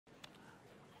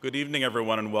Good evening,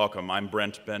 everyone, and welcome. I'm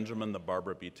Brent Benjamin, the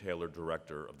Barbara B. Taylor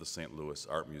Director of the St. Louis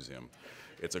Art Museum.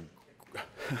 It's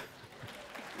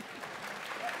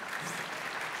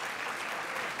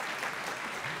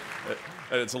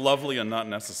lovely and not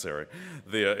necessary.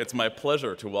 It's my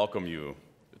pleasure to welcome you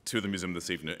to the museum this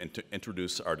evening and to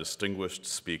introduce our distinguished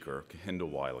speaker, Kehinde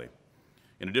Wiley.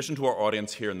 In addition to our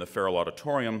audience here in the Farrell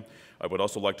Auditorium, I would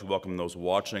also like to welcome those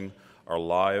watching our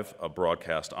live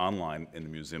broadcast online in the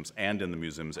museums and in the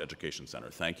museum's education center.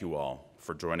 Thank you all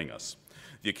for joining us.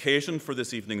 The occasion for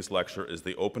this evening's lecture is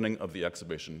the opening of the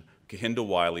exhibition Kehinde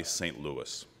Wiley, St.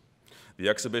 Louis. The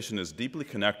exhibition is deeply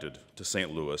connected to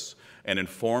St. Louis and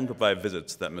informed by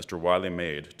visits that Mr. Wiley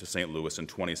made to St. Louis in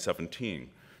 2017,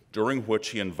 during which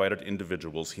he invited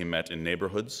individuals he met in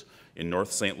neighborhoods in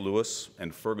North St. Louis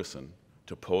and Ferguson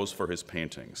to pose for his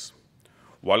paintings.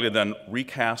 Wiley then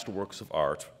recast works of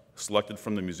art selected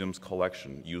from the museum's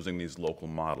collection using these local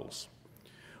models.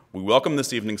 We welcome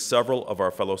this evening several of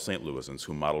our fellow St. Louisans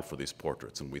who modeled for these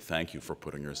portraits, and we thank you for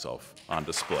putting yourself on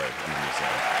display in the museum.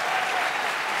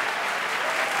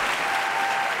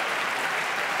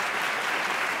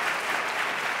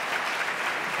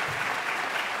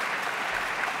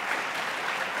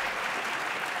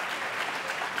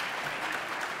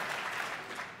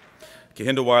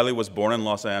 Kehinde Wiley was born in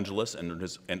Los Angeles and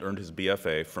earned his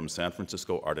BFA from San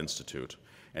Francisco Art Institute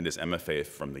and his MFA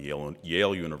from the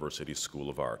Yale University School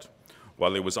of Art.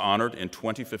 Wiley was honored in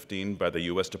 2015 by the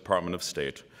U.S. Department of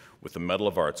State with the Medal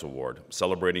of Arts Award,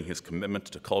 celebrating his commitment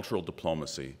to cultural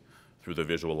diplomacy through the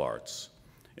visual arts.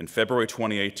 In February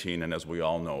 2018, and as we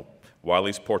all know,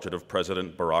 Wiley's portrait of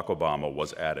President Barack Obama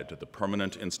was added to the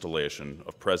permanent installation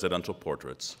of presidential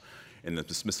portraits in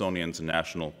the Smithsonian's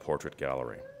National Portrait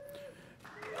Gallery.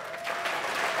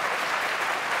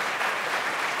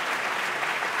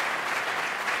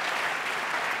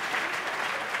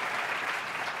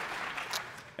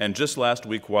 And just last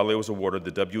week, Wiley was awarded the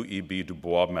W.E.B. Du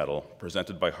Bois Medal,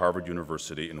 presented by Harvard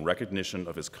University in recognition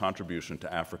of his contribution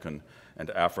to African and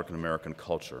African-American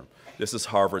culture. This is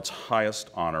Harvard's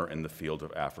highest honor in the field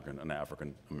of African and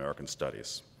African-American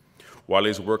studies.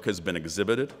 Wiley's work has been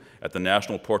exhibited at the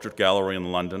National Portrait Gallery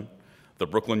in London, the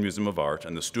Brooklyn Museum of Art,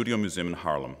 and the Studio Museum in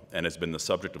Harlem, and has been the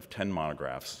subject of 10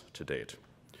 monographs to date.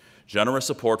 Generous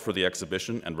support for the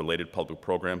exhibition and related public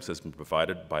programs has been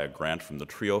provided by a grant from the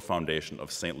Trio Foundation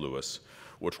of St. Louis,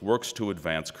 which works to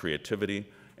advance creativity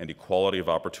and equality of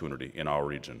opportunity in our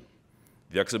region.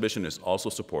 The exhibition is also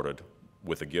supported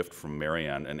with a gift from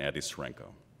Marianne and Addie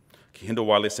Srenko. Kehinde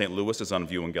Wiley St. Louis is on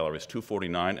view in galleries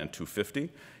 249 and 250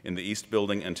 in the East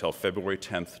Building until February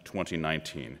 10th,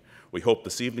 2019. We hope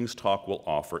this evening's talk will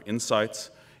offer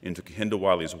insights into Kehinde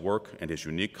Wiley's work and his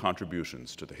unique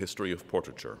contributions to the history of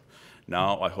portraiture.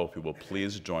 Now, I hope you will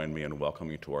please join me in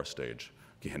welcoming to our stage,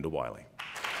 Kehinde Wiley.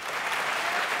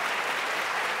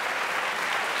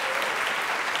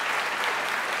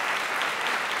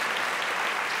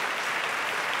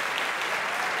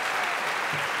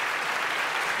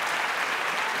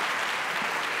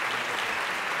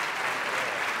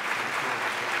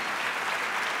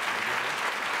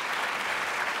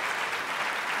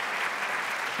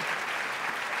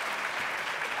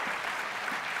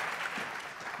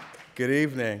 Good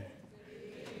evening.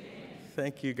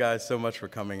 Thank you guys so much for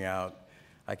coming out.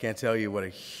 I can't tell you what a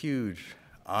huge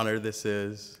honor this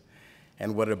is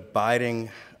and what an abiding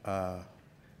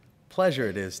pleasure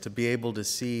it is to be able to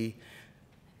see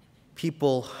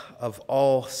people of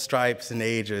all stripes and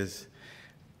ages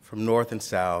from north and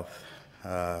south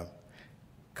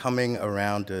coming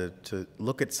around to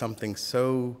look at something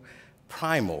so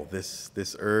primal,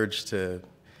 this urge to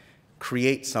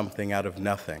create something out of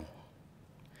nothing,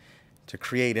 to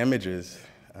create images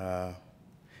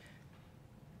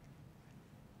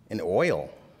in oil.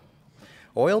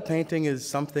 Oil painting is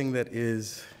something that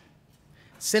is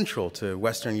central to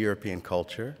Western European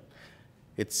culture.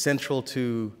 It's central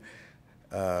to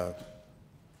a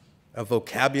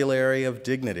vocabulary of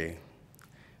dignity.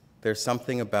 There's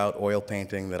something about oil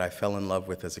painting that I fell in love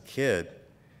with as a kid,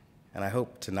 and I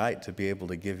hope tonight to be able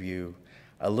to give you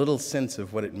a little sense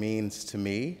of what it means to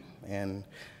me and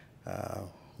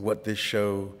what this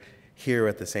show here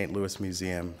at the St. Louis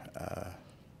Museum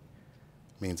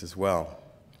means as well.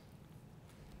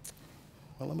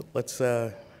 Well, let's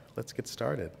get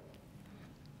started.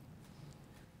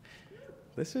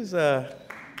 This is a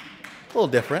little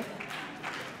different.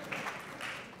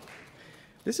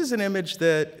 This is an image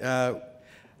that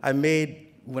I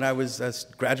made when I was a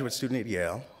graduate student at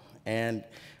Yale, and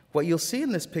what you'll see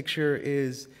in this picture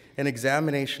is an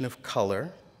examination of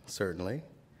color, certainly,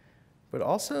 but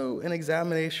also an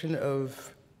examination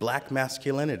of Black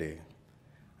masculinity.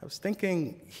 I was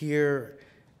thinking here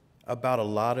about a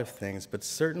lot of things, but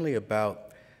certainly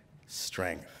about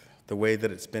strength, the way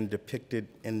that it's been depicted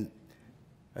in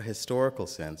a historical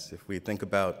sense. If we think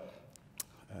about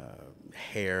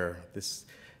hair, this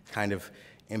kind of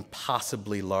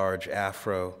impossibly large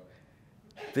afro,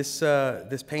 this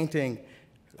painting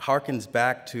harkens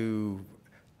back to,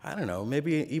 I don't know,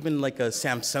 maybe even like a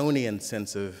Samsonian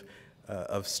sense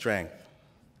of strength.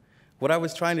 What I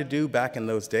was trying to do back in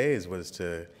those days was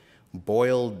to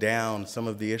boil down some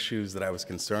of the issues that I was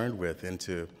concerned with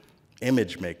into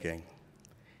image making.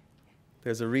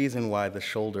 There's a reason why the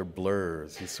shoulder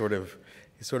blurs. He's sort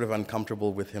of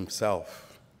uncomfortable with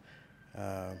himself.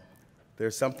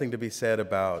 There's something to be said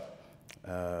about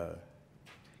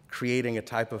creating a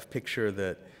type of picture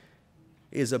that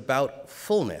is about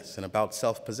fullness and about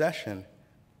self-possession,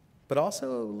 but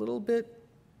also a little bit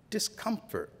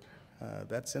discomfort,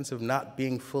 that sense of not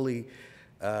being fully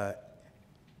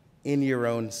in your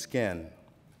own skin.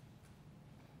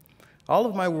 All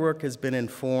of my work has been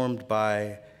informed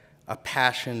by a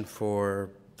passion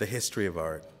for the history of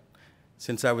art.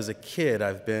 Since I was a kid,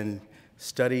 I've been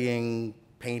studying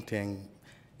painting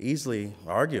easily,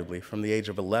 arguably, from the age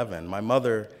of 11. My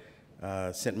mother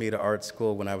sent me to art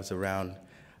school when I was around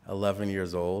 11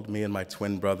 years old. Me and my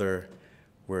twin brother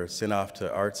were sent off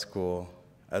to art school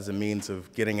as a means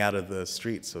of getting out of the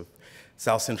streets of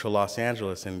South Central Los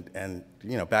Angeles. And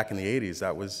you know, back in the 80s,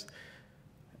 that was,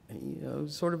 you know,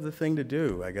 sort of the thing to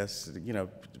do, I guess, you know,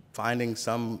 finding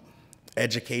some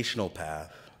educational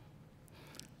path.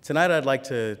 Tonight, I'd like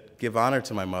to give honor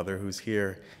to my mother, who's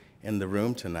here in the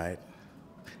room tonight.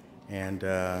 And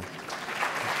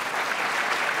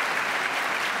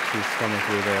she's coming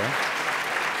through there.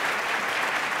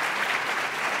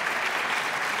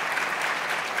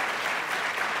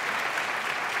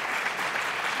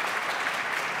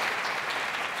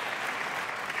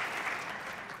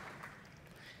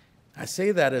 I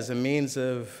say that as a means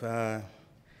of,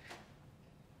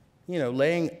 you know,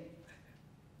 laying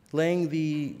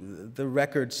the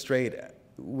record straight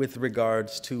with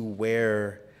regards to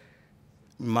where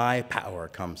my power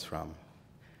comes from,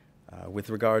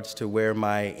 with regards to where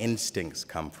my instincts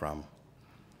come from.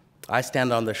 I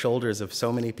stand on the shoulders of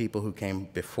so many people who came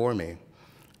before me,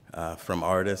 from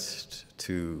artists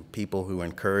to people who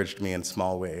encouraged me in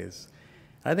small ways.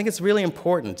 I think it's really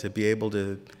important to be able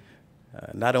to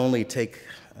not only take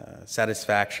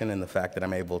satisfaction in the fact that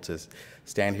I'm able to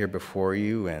stand here before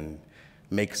you and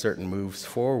make certain moves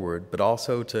forward, but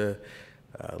also to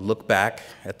look back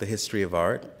at the history of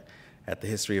art, at the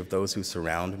history of those who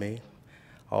surround me,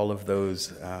 all of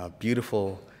those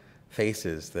beautiful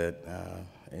faces that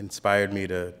inspired me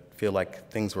to feel like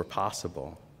things were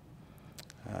possible.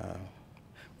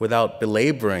 Without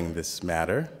belaboring this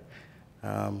matter,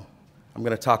 I'm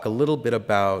going to talk a little bit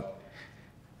about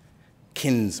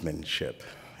kinsmanship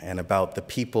and about the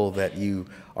people that you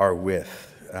are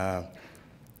with.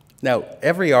 Now,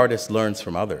 every artist learns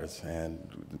from others,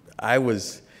 and I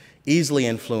was easily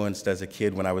influenced as a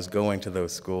kid when I was going to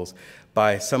those schools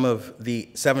by some of the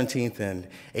 17th and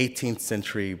 18th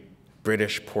century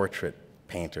British portrait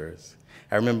painters.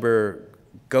 I remember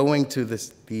going to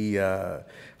the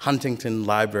Huntington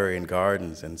Library and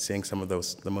Gardens and seeing some of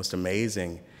the most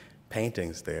amazing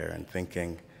paintings there and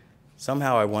thinking,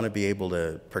 somehow I want to be able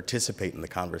to participate in the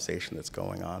conversation that's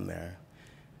going on there.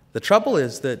 The trouble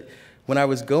is that when I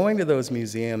was going to those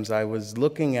museums, I was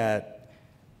looking at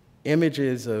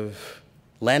images of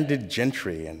landed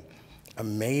gentry and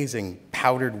amazing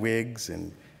powdered wigs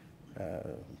and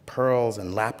pearls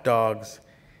and lapdogs.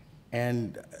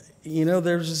 And, you know,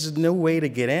 there's just no way to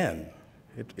get in.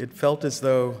 It felt as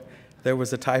though there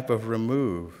was a type of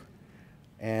remove.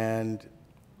 And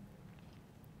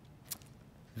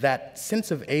that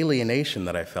sense of alienation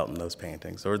that I felt in those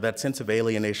paintings, or that sense of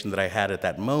alienation that I had at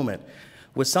that moment,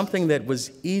 was something that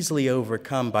was easily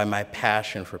overcome by my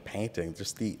passion for painting,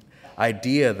 just the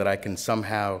idea that I can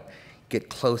somehow get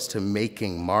close to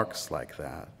making marks like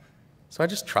that. So I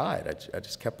just tried. I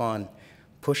just kept on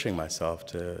pushing myself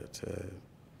to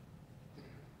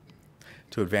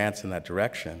advance in that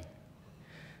direction.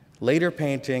 Later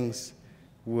paintings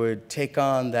would take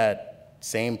on that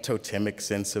same totemic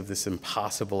sense of this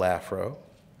impossible afro,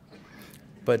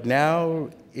 but now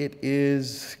it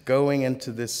is going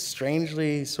into this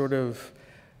strangely sort of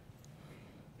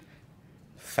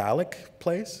phallic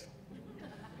place.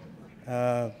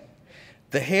 The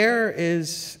hair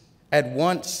is at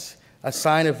once a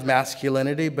sign of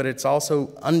masculinity, but it's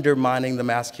also undermining the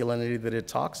masculinity that it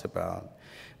talks about.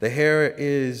 The hair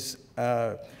is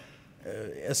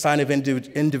a sign of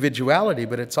individuality,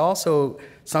 but it's also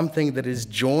something that is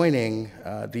joining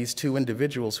these two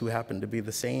individuals who happen to be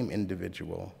the same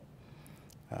individual.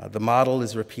 The model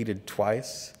is repeated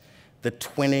twice. The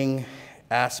twinning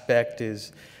aspect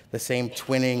is the same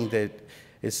twinning that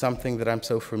is something that I'm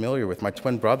so familiar with. My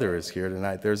twin brother is here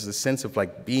tonight. There's a sense of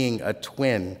like being a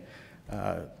twin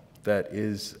that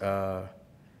is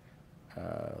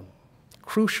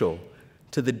crucial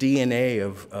to the DNA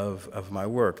of my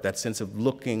work, that sense of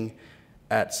looking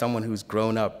at someone who's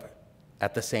grown up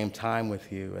at the same time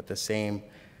with you, at the same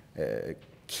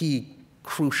key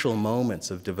crucial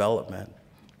moments of development.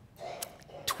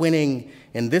 Twinning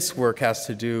in this work has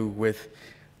to do with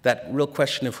that real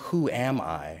question of who am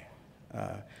I?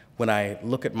 When I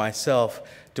look at myself,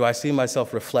 do I see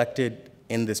myself reflected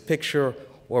in this picture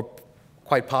or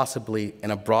quite possibly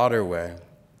in a broader way?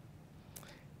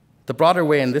 The broader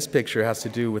way in this picture has to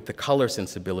do with the color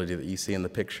sensibility that you see in the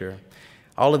picture.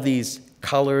 All of these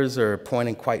colors are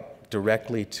pointing quite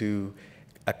directly to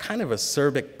a kind of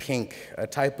acerbic pink, a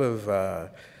type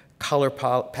of color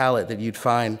palette that you'd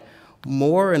find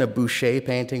more in a Boucher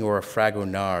painting or a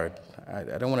Fragonard.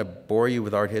 I don't want to bore you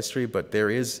with art history, but there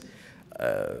was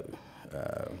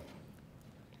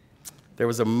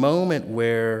a moment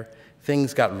where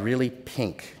things got really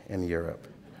pink in Europe.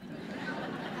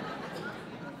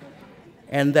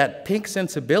 And that pink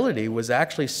sensibility was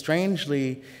actually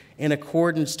strangely in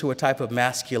accordance to a type of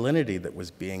masculinity that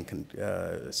was being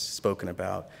spoken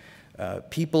about.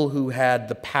 People who had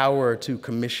the power to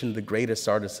commission the greatest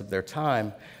artists of their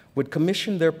time would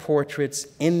commission their portraits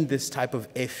in this type of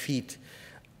effete,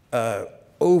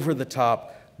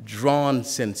 over-the-top, drawn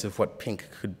sense of what pink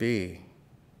could be.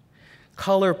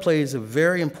 Color plays a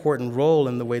very important role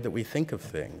in the way that we think of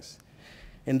things.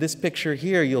 In this picture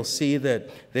here, you'll see that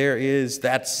there is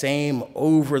that same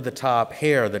over-the-top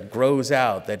hair that grows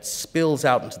out, that spills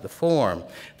out into the form.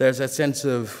 There's a sense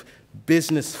of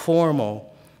business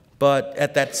formal, but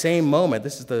at that same moment,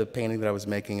 this is the painting that I was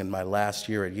making in my last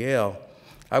year at Yale,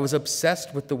 I was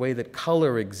obsessed with the way that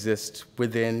color exists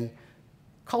within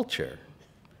culture.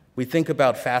 We think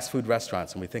about fast food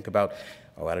restaurants and we think about,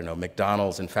 oh, I don't know,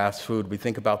 McDonald's and fast food. We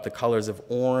think about the colors of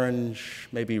orange,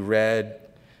 maybe red.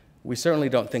 We certainly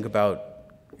don't think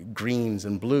about greens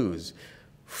and blues.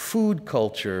 Food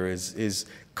culture is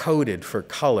coded for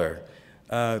color.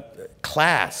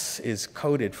 Class is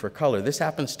coded for color. This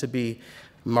happens to be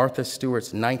Martha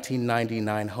Stewart's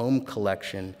 1999 home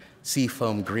collection,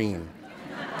 Seafoam Green.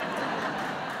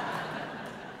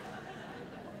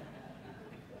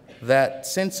 That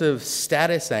sense of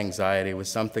status anxiety was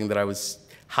something that I was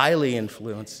highly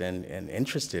influenced and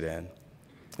interested in.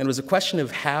 And it was a question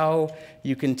of how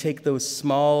you can take those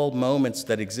small moments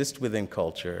that exist within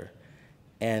culture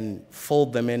and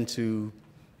fold them into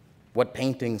what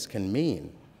paintings can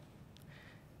mean.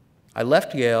 I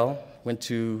left Yale, went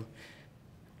to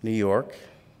New York,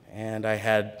 and I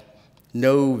had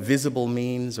no visible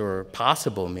means or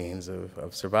possible means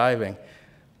of surviving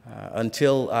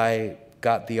until I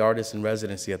got the artist in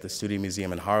residency at the Studio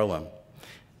Museum in Harlem.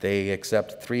 They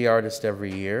accept 3 artists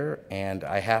every year, and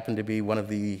I happened to be one of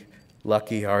the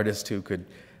lucky artists who could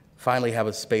finally have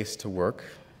a space to work,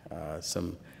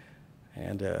 some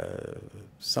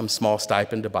small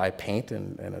stipend to buy paint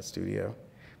in a studio.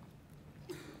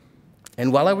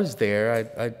 And while I was there,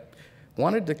 I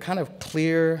wanted to kind of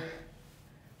clear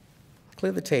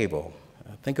the table,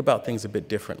 think about things a bit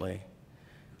differently.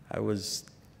 I was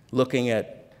looking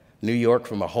at New York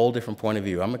from a whole different point of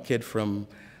view. I'm a kid from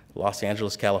Los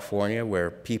Angeles, California, where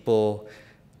people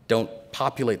don't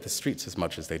populate the streets as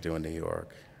much as they do in New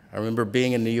York. I remember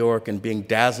being in New York and being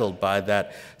dazzled by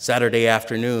that Saturday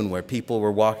afternoon where people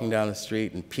were walking down the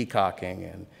street and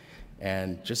peacocking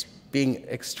and just being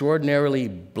extraordinarily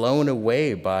blown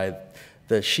away by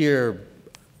the sheer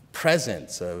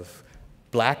presence of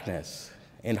blackness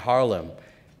in Harlem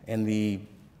in the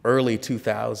early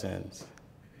 2000s.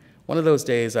 One of those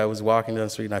days I was walking down the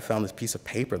street and I found this piece of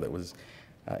paper that was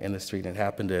in the street, and it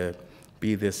happened to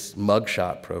be this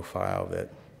mugshot profile that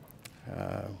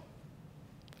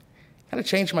kind of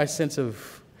changed my sense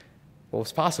of what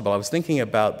was possible. I was thinking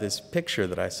about this picture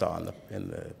that I saw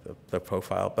in the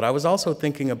profile, but I was also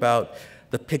thinking about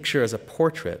the picture as a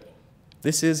portrait.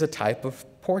 This is a type of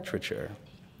portraiture.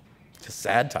 It's a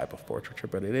sad type of portraiture,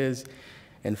 but it is,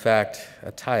 in fact,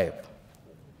 a type.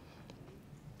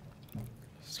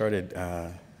 Started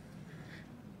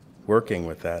working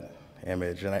with that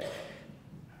image, and I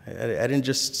didn't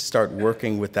just start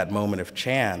working with that moment of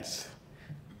chance.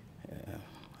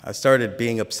 I started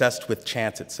being obsessed with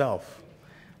chance itself.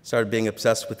 Started being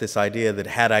obsessed with this idea that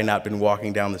had I not been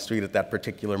walking down the street at that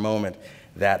particular moment,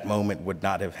 that moment would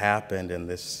not have happened and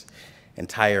this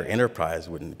entire enterprise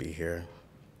wouldn't be here.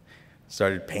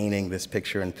 Started painting this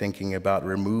picture and thinking about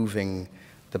removing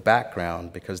the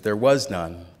background because there was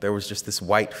none. There was just this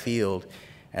white field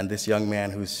and this young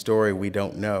man whose story we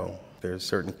don't know. There's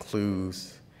certain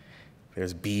clues.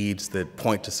 There's beads that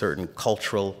point to certain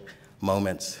cultural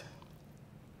moments.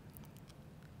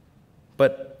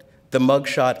 But the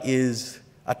mugshot is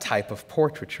a type of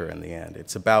portraiture in the end.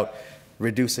 It's about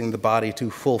reducing the body to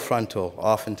full frontal,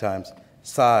 oftentimes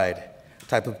side,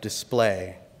 type of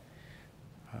display.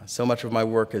 So much of my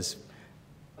work has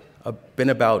been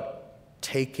about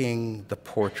taking the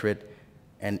portrait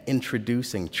and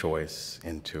introducing choice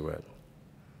into it.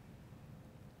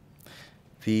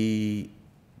 The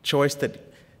choice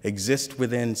that exists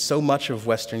within so much of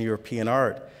Western European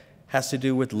art has to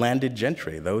do with landed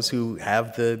gentry, those who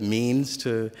have the means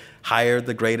to hire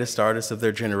the greatest artists of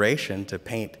their generation to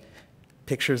paint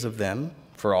pictures of them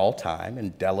for all time,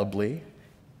 indelibly,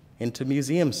 into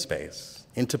museum space,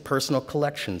 into personal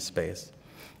collection space,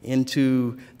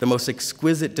 into the most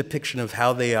exquisite depiction of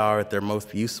how they are at their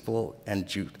most useful and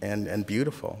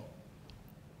beautiful.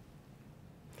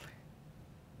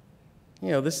 You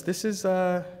know, this is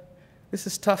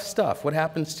tough stuff. What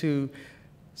happens to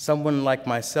someone like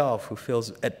myself who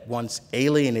feels at once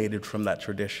alienated from that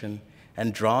tradition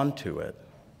and drawn to it?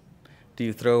 Do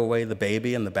you throw away the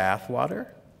baby in the bathwater?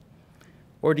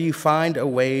 Or do you find a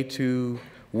way to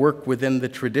work within the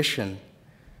tradition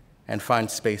and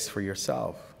find space for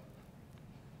yourself?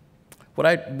 What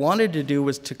I wanted to do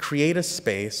was to create a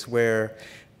space where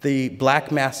the black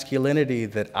masculinity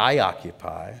that I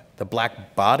occupy, the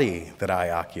black body that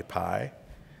I occupy,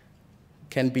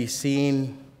 can be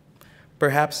seen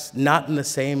perhaps not in the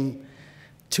same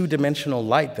two-dimensional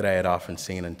light that I had often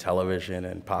seen in television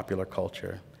and popular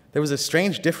culture. There was a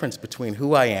strange difference between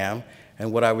who I am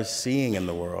and what I was seeing in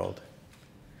the world.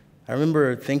 I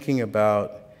remember thinking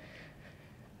about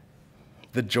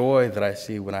the joy that I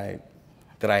see when I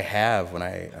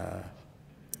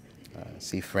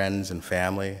see friends and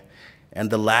family, and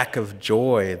the lack of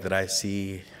joy that I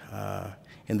see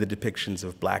in the depictions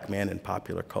of black men in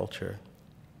popular culture.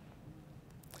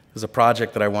 It was a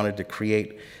project that I wanted to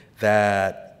create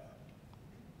that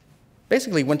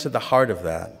basically went to the heart of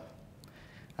that.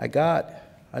 I got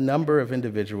a number of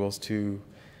individuals to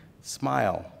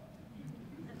smile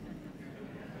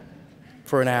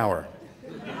for an hour.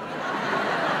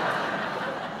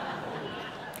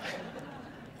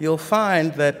 You'll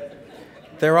find that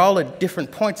they're all at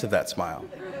different points of that smile.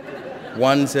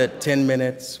 One's at 10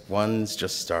 minutes, one's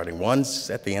just starting, one's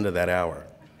at the end of that hour.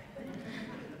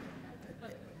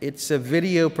 It's a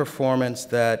video performance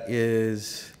that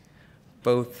is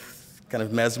both kind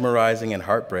of mesmerizing and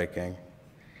heartbreaking.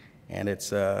 And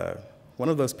it's one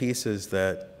of those pieces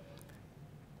that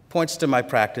points to my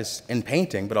practice in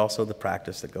painting, but also the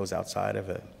practice that goes outside of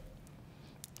it.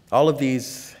 All of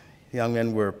these young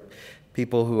men were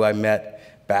people who I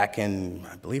met back in,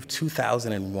 I believe,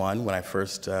 2001 when I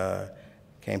first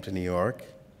came to New York.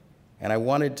 And I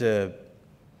wanted to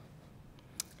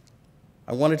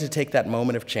take that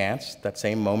moment of chance, that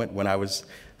same moment when I was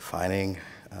finding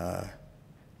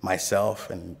myself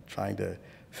and trying to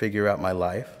figure out my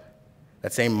life,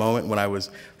 that same moment when I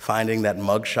was finding that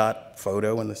mugshot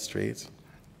photo in the streets,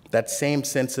 that same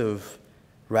sense of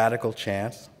radical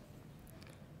chance.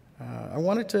 I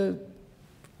wanted to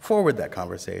forward that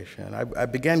conversation. I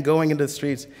began going into the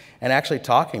streets and actually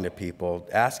talking to people,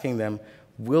 asking them,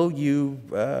 will you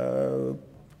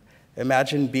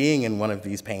imagine being in one of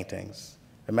these paintings?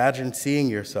 Imagine seeing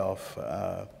yourself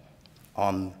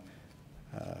on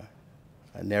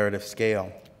a narrative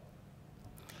scale.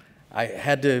 I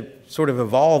had to sort of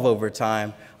evolve over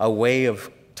time a way of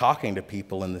talking to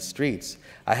people in the streets.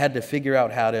 I had to figure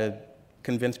out how to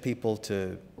convince people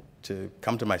to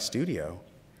come to my studio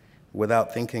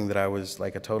without thinking that I was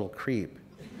like a total creep.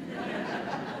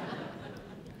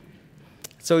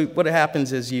 So what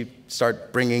happens is you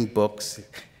start bringing books,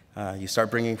 you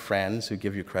start bringing friends who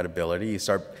give you credibility, you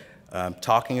start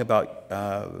talking about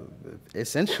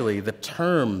essentially the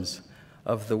terms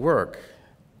of the work.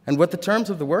 And what the terms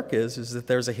of the work is that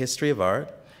there's a history of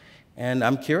art, and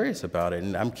I'm curious about it,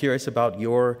 and I'm curious about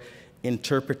your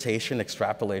interpretation,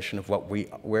 extrapolation of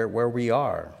where we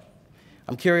are.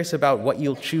 I'm curious about what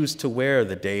you'll choose to wear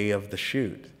the day of the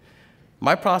shoot.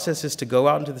 My process is to go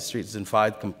out into the streets and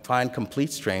find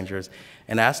complete strangers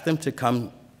and ask them to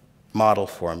come model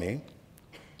for me,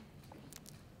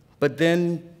 but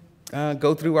then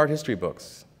go through art history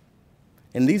books.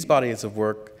 In these bodies of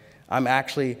work, I'm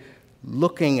actually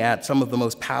looking at some of the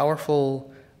most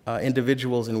powerful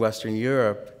individuals in Western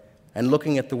Europe and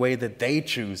looking at the way that they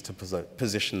choose to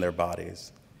position their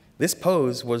bodies. This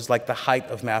pose was like the height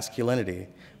of masculinity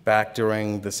back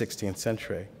during the 16th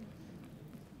century.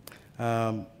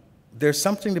 There's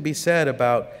something to be said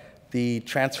about the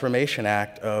Transformation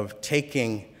Act of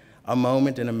taking a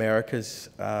moment in America's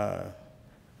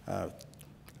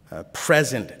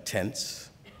present tense,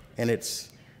 in its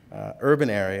urban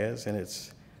areas, in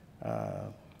its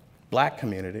black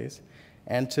communities,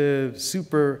 and to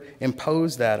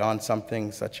superimpose that on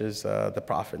something such as the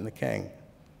Prophet and the King.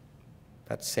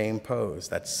 That same pose,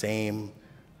 that same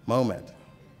moment,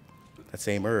 that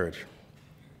same urge.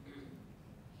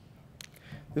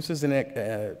 This is an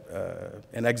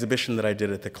exhibition that I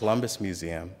did at the Columbus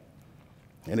Museum,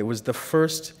 and it was the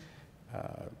first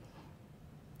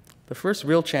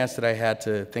real chance that I had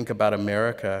to think about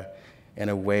America in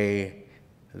a way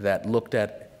that looked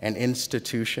at an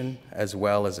institution as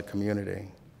well as a community.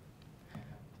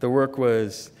 The work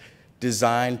was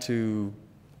designed to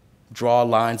draw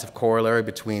lines of corollary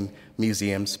between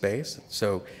museum space.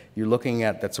 So you're looking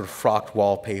at that sort of frocked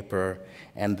wallpaper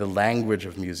and the language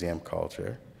of museum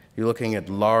culture. You're looking at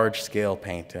large-scale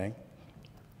painting.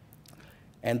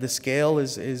 And the scale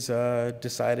is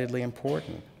decidedly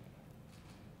important.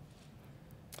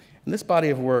 In this body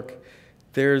of work,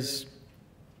 there's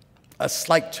a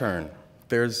slight turn.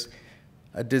 There's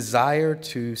a desire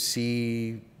to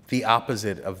see the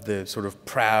opposite of the sort of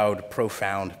proud,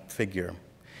 profound figure.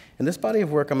 In this body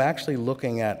of work, I'm actually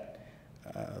looking at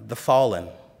the fallen,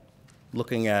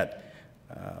 looking at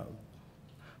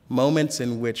moments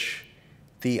in which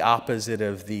the opposite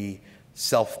of the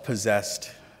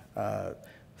self-possessed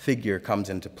figure comes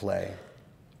into play.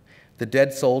 The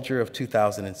Dead Soldier of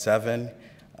 2007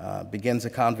 begins a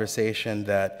conversation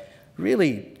that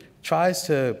really tries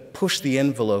to push the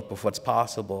envelope of what's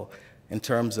possible in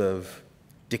terms of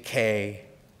decay,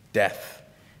 death,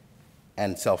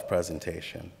 and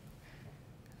self-presentation.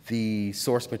 The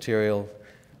source material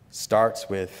starts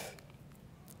with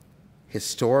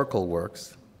historical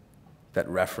works that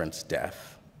reference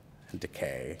death and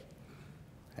decay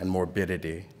and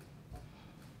morbidity.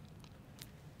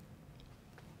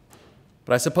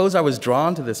 But I suppose I was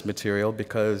drawn to this material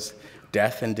because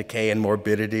death and decay and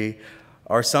morbidity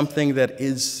are something that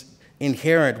is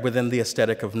inherent within the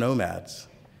aesthetic of nomads.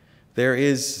 There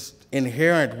is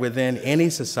inherent within any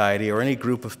society or any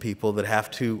group of people that have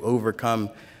to overcome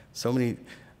so many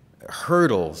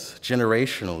hurdles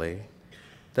generationally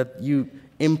that you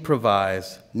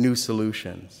improvise new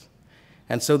solutions.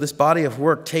 And so this body of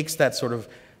work takes that sort of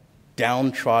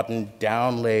downtrodden,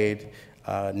 downlaid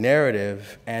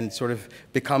narrative and sort of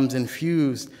becomes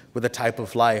infused with a type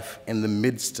of life in the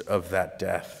midst of that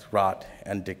death, rot,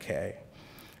 and decay.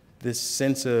 This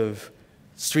sense of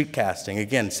street casting,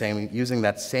 again, using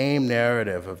that same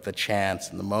narrative of the chance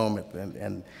and the moment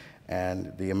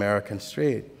and the American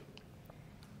street,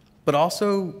 but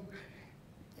also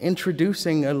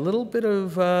introducing a little bit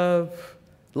of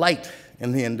light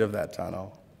in the end of that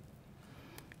tunnel.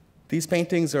 These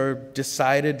paintings are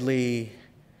decidedly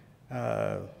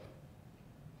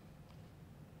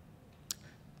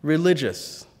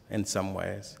religious in some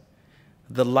ways.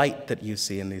 The light that you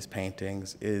see in these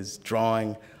paintings is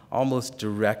drawing almost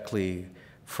directly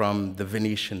from the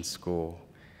Venetian school.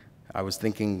 I was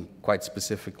thinking quite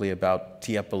specifically about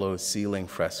Tiepolo's ceiling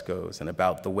frescoes and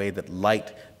about the way that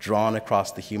light drawn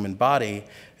across the human body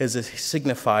is a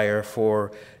signifier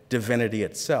for divinity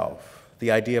itself.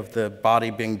 The idea of the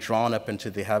body being drawn up into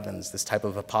the heavens, this type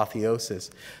of apotheosis,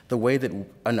 the way that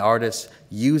an artist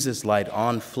uses light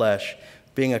on flesh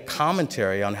being a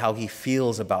commentary on how he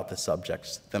feels about the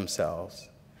subjects themselves.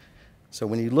 So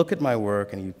when you look at my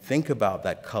work and you think about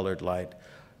that colored light,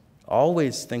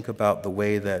 always think about the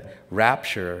way that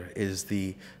rapture is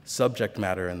the subject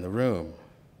matter in the room.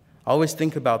 Always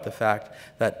think about the fact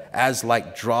that as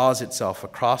light draws itself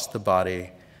across the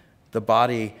body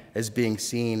is being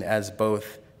seen as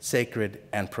both sacred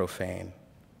and profane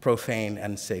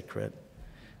and sacred,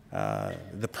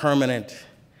 the permanent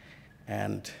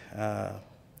and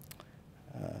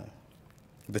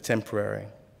the temporary.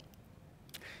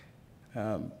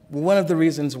 One of the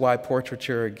reasons why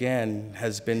portraiture, again,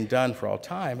 has been done for all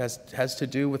time has to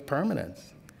do with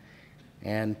permanence.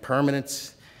 And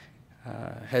permanence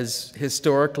has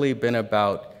historically been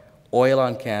about oil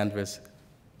on canvas,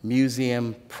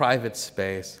 museum, private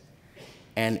space,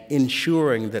 and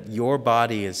ensuring that your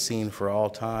body is seen for all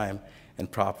time in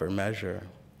proper measure.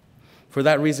 For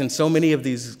that reason, so many of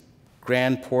these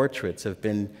grand portraits have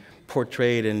been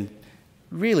portrayed in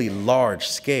really large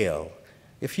scale.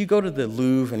 If you go to the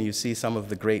Louvre and you see some of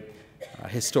the great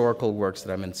historical works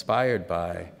that I'm inspired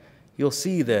by, you'll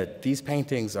see that these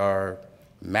paintings are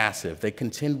massive. They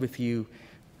contend with you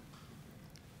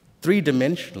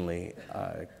three-dimensionally,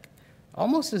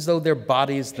 almost as though they're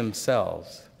bodies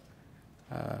themselves.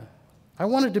 I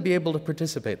wanted to be able to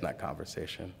participate in that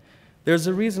conversation. There's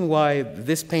a reason why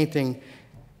this painting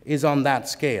is on that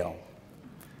scale.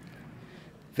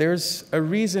 There's a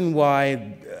reason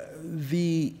why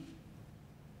the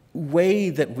way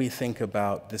that we think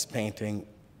about this painting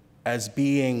as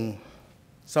being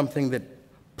something that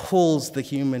pulls the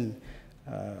human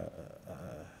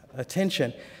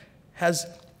attention has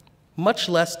much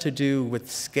less to do with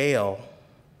scale,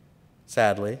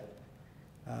 sadly,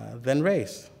 than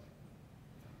race.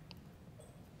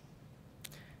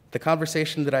 The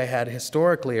conversation that I had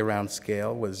historically around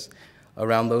scale was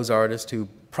around those artists who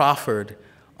proffered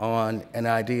on an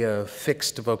idea of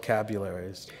fixed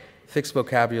vocabularies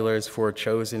for a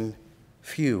chosen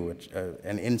few,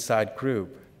 an inside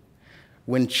group.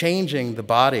 When changing the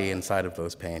body inside of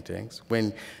those paintings,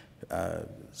 when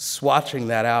swatching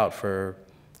that out for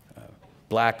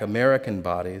Black American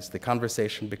bodies, the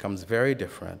conversation becomes very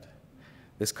different.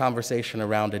 This conversation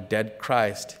around a dead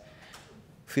Christ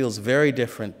feels very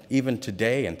different even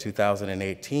today in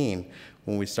 2018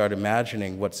 when we start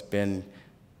imagining what's been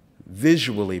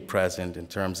visually present in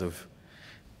terms of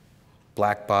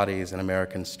Black bodies in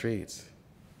American streets.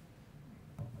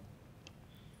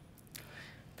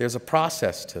 There's a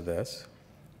process to this,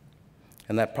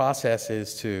 and that process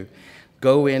is to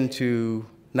go into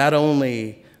not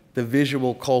only the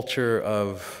visual culture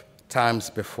of times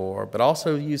before, but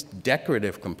also use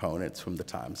decorative components from the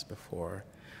times before.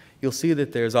 You'll see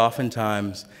that there's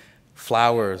oftentimes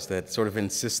flowers that sort of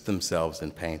insist themselves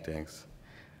in paintings.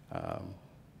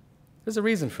 There's a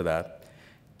reason for that.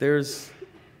 There's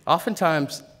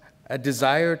oftentimes a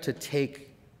desire to take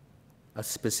a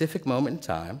specific moment in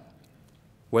time,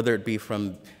 whether it be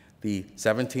from the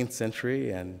 17th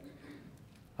century and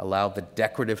allow the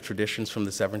decorative traditions from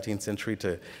the 17th century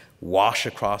to wash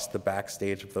across the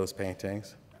backstage of those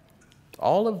paintings.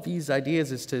 All of these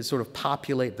ideas is to sort of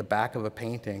populate the back of a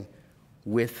painting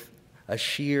with a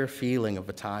sheer feeling of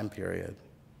a time period.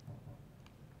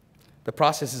 The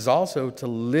process is also to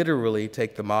literally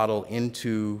take the model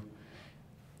into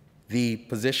the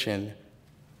position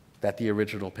that the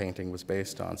original painting was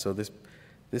based on. So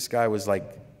this guy was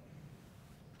like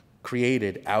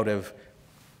created out of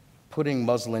putting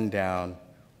muslin down,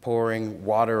 pouring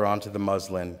water onto the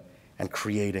muslin, and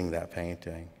creating that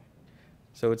painting.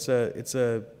 So it's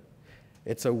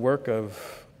a work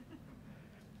of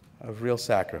real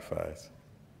sacrifice.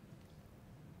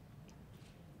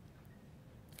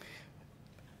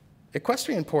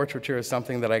 Equestrian portraiture is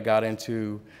something that I got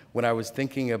into when I was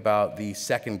thinking about the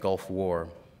Second Gulf War.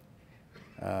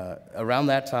 Around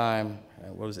that time,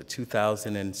 what was it,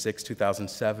 2006,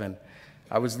 2007,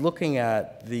 I was looking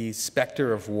at the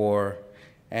specter of war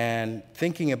and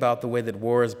thinking about the way that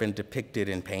war has been depicted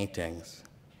in paintings.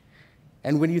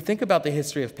 And when you think about the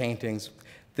history of paintings,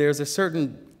 there's a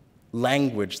certain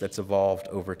language that's evolved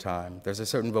over time. There's a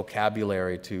certain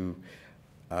vocabulary to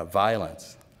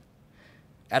violence.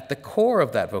 At the core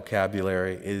of that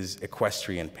vocabulary is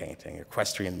equestrian painting,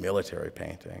 equestrian military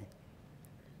painting.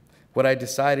 What I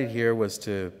decided here was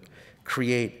to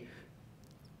create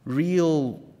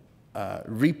real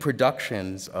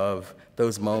reproductions of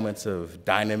those moments of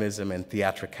dynamism and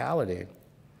theatricality,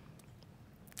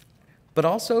 but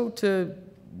also to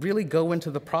really go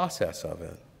into the process of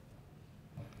it.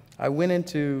 I went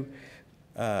into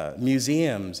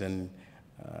museums and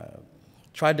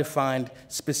tried to find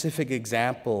specific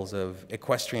examples of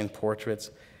equestrian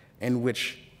portraits in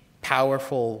which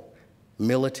powerful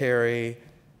military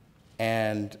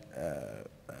and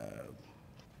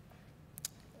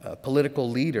political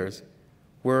leaders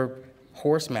were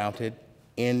horse-mounted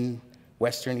in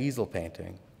Western easel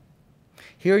painting.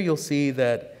 Here you'll see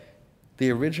that the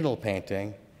original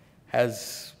painting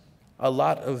has a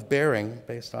lot of bearing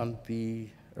based on the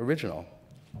original.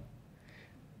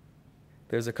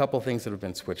 There's a couple things that have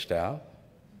been switched out.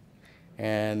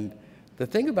 And the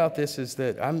thing about this is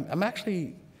that I'm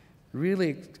actually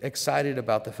really excited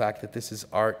about the fact that this is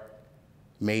art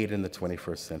made in the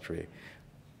 21st century.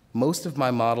 Most of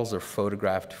my models are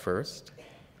photographed first.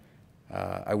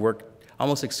 I work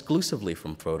almost exclusively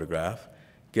from photograph,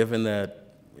 given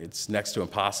that it's next to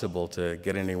impossible to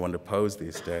get anyone to pose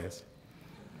these days.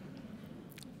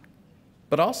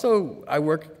 But also, I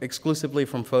work exclusively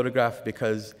from photograph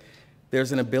because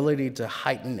there's an ability to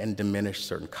heighten and diminish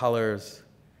certain colors,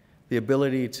 the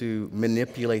ability to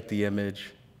manipulate the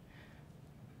image,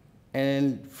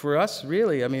 And for us,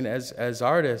 really, I mean, as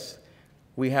artists,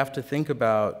 we have to think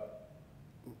about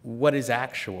what is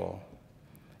actual.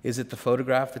 Is it the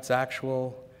photograph that's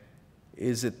actual?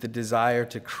 Is it the desire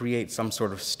to create some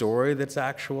sort of story that's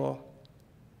actual?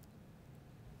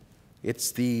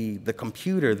 It's the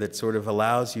computer that sort of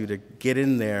allows you to get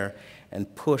in there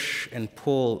and push and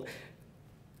pull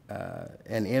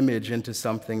an image into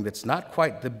something that's not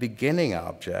quite the beginning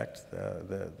object,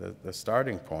 the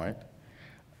starting point.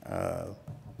 No,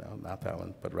 not that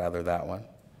one, but rather that one.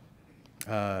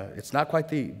 It's not quite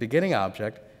the beginning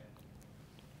object,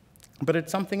 but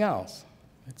it's something else.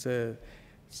 It's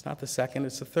not the second,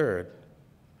 it's the third.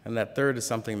 And that third is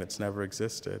something that's never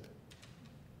existed.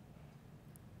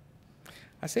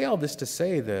 I say all this to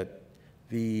say that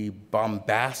the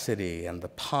bombacity and the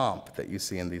pomp that you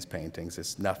see in these paintings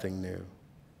is nothing new.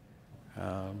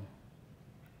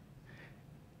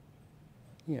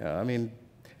 I mean,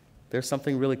 there's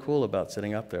something really cool about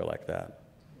sitting up there like that.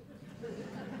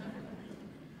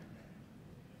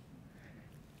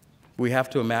 We have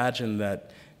to imagine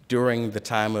that during the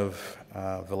time of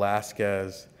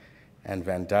Velázquez and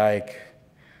Van Dyck,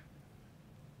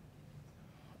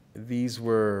 these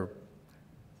were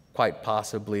quite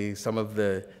possibly some of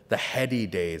the heady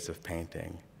days of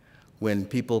painting, when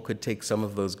people could take some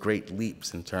of those great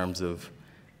leaps in terms of,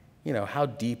 how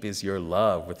deep is your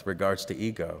love with regards to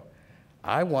ego?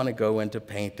 I want to go into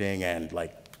painting and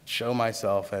show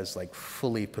myself as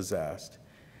fully possessed.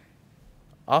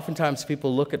 Oftentimes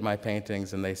people look at my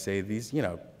paintings and they say, these,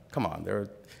 come on,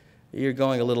 you're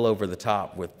going a little over the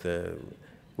top with the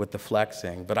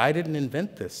flexing, but I didn't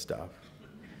invent this stuff.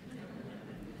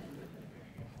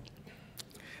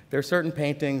 There are certain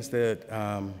paintings that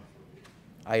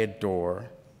I adore,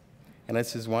 and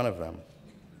this is one of them.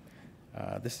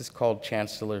 This is called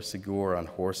Chancellor Sigur on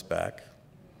Horseback,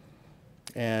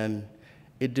 and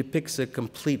it depicts a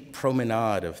complete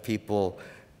promenade of people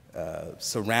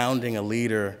surrounding a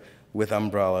leader with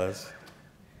umbrellas.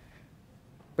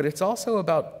 But it's also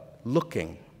about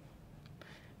looking.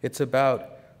 It's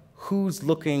about who's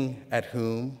looking at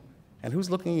whom, and who's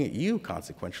looking at you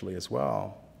consequentially as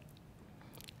well.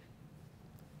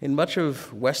 In much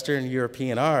of Western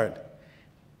European art,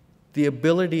 the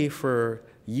ability for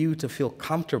you to feel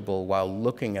comfortable while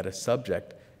looking at a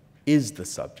subject is the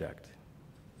subject.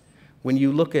 When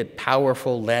you look at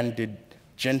powerful landed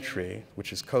gentry,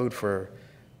 which is code for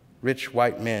rich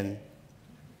white men,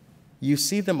 you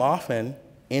see them often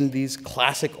in these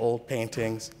classic old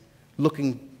paintings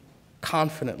looking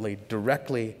confidently,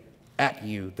 directly at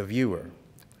you, the viewer.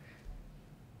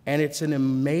 And it's an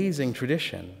amazing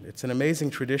tradition. It's an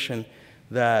amazing tradition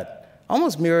that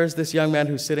almost mirrors this young man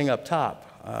who's sitting up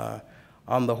top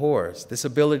on the horse, this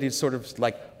ability to sort of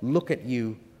look at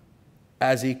you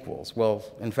as equals. Well,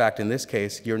 in fact, in this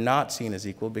case, you're not seen as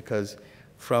equal because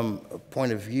from a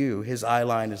point of view, his eye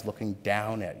line is looking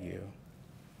down at you.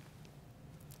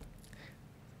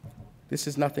 This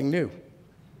is nothing new.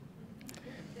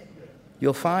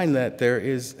 You'll find that there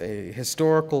is a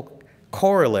historical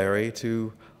corollary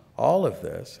to all of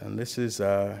this, and this is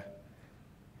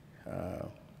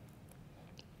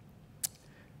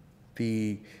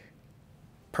the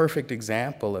perfect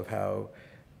example of how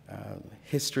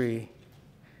history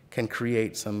can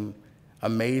create some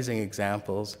amazing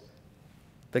examples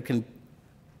that can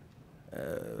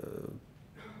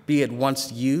be at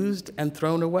once used and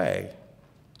thrown away.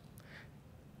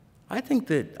 I think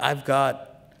that I've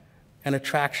got an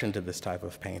attraction to this type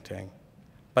of painting,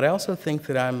 but I also think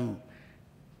that I'm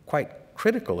quite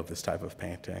critical of this type of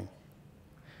painting.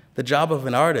 The job of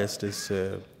an artist is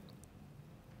to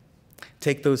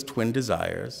take those twin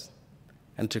desires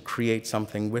and to create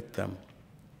something with them.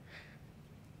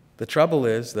 The trouble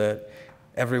is that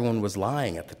everyone was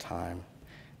lying at the time.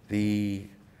 The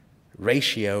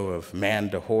ratio of man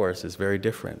to horse is very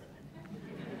different.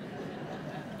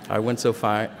 I went so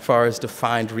far as to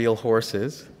find real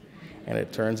horses, and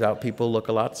it turns out people look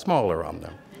a lot smaller on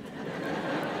them.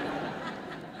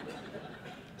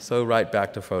 So right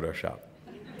back to Photoshop.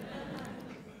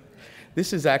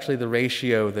 This is actually the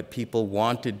ratio that people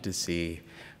wanted to see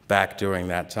back during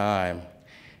that time.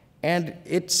 And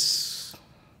it's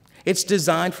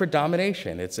designed for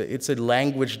domination. It's a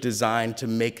language designed to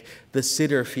make the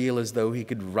sitter feel as though he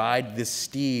could ride this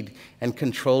steed and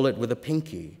control it with a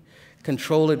pinky,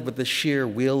 control it with the sheer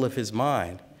will of his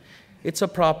mind. It's a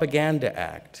propaganda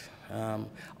act.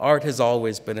 Art has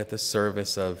always been at the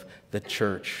service of the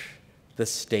church, the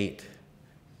state,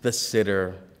 the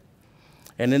sitter.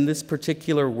 And in this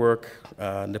particular work,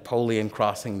 Napoleon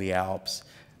Crossing the Alps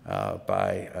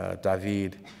by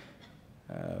David,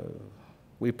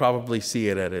 we probably see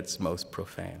it at its most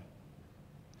profane.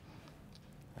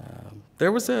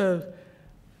 There was a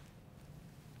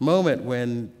moment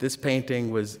when this painting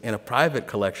was in a private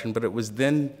collection, but it was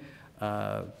then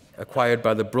acquired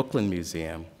by the Brooklyn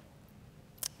Museum,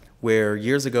 where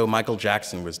years ago Michael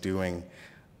Jackson was doing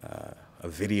a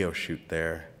video shoot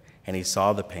there, and he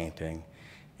saw the painting,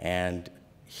 and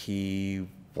he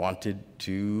wanted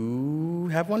to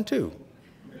have one too.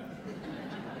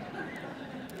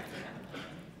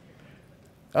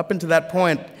 Up until that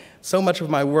point, so much of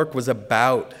my work was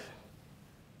about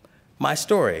my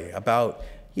story, about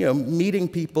meeting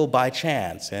people by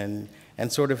chance and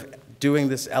sort of doing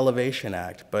this elevation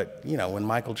act. But when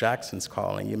Michael Jackson's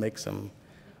calling, you make some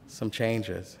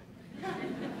changes.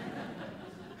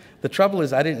 The trouble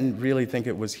is, I didn't really think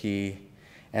it was he,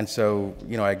 and so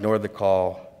I ignored the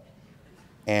call.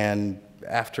 And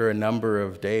after a number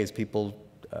of days, people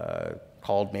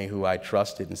called me who I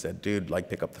trusted and said, "Dude,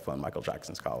 pick up the phone. Michael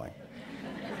Jackson's calling."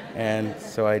 And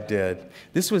so I did.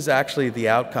 This was actually the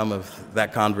outcome of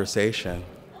that conversation.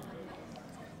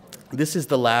 This is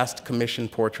the last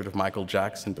commissioned portrait of Michael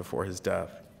Jackson before his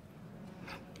death.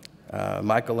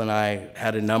 Michael and I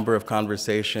had a number of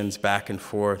conversations back and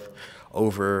forth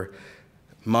over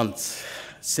months,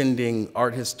 sending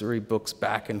art history books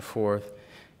back and forth.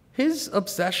 His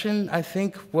obsession, I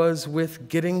think, was with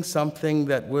getting something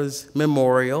that was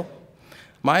memorial.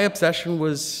 My obsession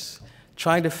was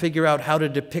trying to figure out how to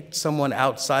depict someone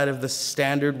outside of the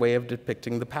standard way of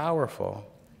depicting the powerful.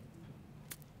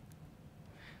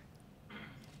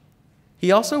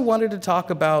 He also wanted to talk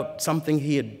about something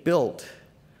he had built,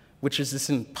 which is this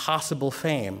impossible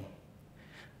fame.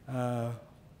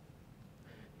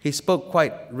 He spoke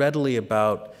quite readily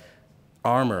about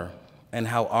armor and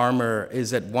how armor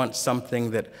is at once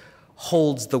something that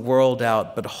holds the world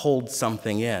out but holds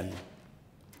something in.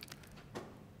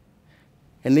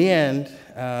 In the end,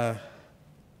 I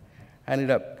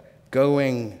ended up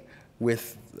going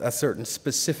with a certain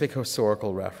specific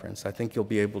historical reference. I think you'll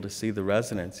be able to see the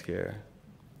resonance here.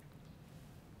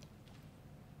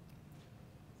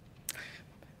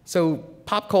 So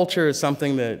pop culture is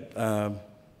something that,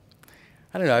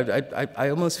 I don't know, I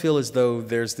almost feel as though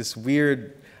there's this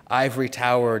weird ivory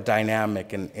tower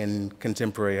dynamic in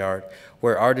contemporary art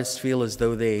where artists feel as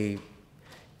though they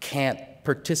can't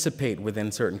participate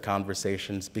within certain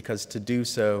conversations because to do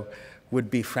so would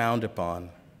be frowned upon.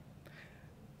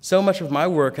 So much of my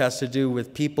work has to do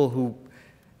with people who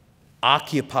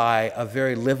occupy a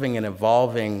very living and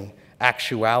evolving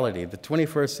actuality. The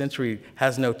 21st century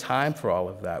has no time for all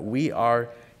of that. We are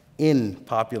in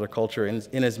popular culture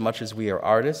in as much as we are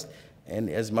artists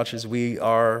and as much as we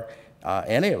are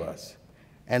any of us.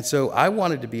 And so I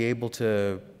wanted to be able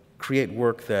to create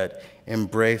work that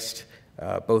embraced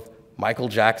both Michael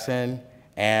Jackson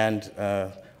and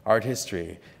art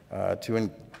history, to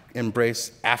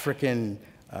embrace African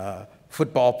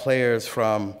football players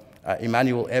from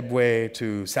Emmanuel Ebwe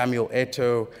to Samuel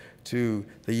Eto'o to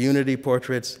the Unity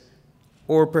portraits,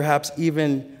 or perhaps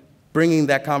even bringing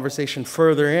that conversation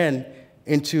further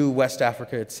into West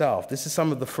Africa itself. This is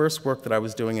some of the first work that I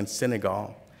was doing in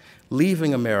Senegal,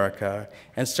 leaving America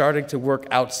and starting to work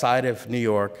outside of New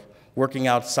York, working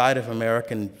outside of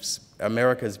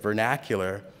America's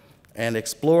vernacular, and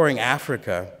exploring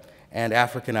Africa and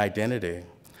African identity.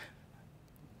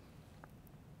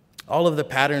 All of the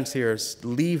patterns here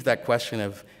leave that question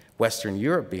of Western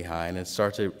Europe behind and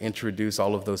start to introduce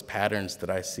all of those patterns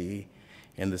that I see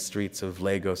in the streets of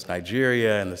Lagos,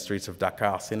 Nigeria, and the streets of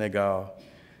Dakar, Senegal,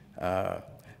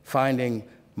 finding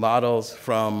models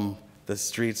from the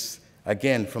streets,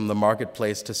 again, from the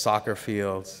marketplace to soccer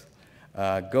fields,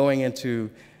 going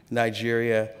into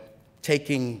Nigeria,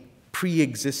 taking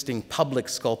pre-existing public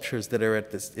sculptures that are at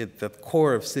the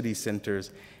core of city centers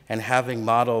and having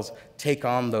models take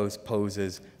on those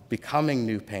poses, becoming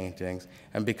new paintings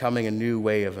and becoming a new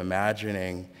way of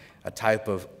imagining a type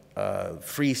of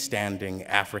freestanding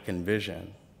African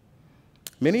vision.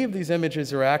 Many of these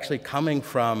images are actually coming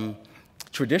from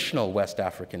traditional West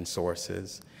African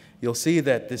sources. You'll see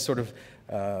that this sort of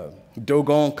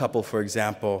Dogon couple, for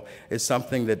example, is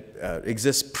something that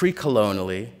exists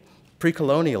pre-colonially,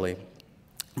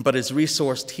 but is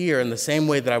resourced here in the same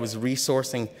way that I was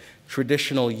resourcing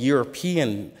traditional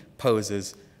European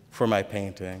poses for my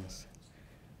paintings.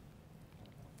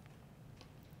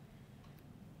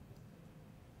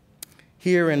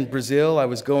 Here in Brazil, I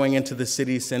was going into the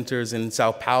city centers in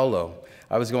Sao Paulo.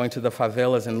 I was going to the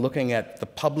favelas and looking at the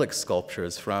public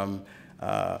sculptures from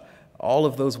all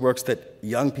of those works that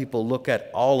young people look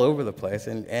at all over the place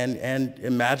and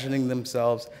imagining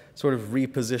themselves sort of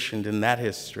repositioned in that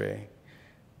history.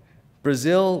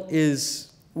 Brazil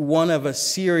is one of a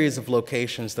series of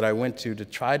locations that I went to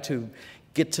try to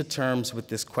get to terms with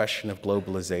this question of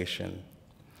globalization.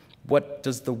 What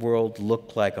does the world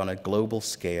look like on a global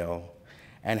scale?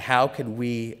 And how can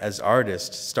we, as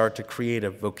artists, start to create a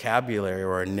vocabulary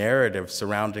or a narrative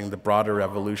surrounding the broader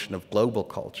evolution of global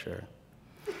culture?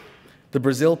 The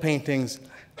Brazil paintings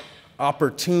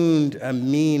opportuned a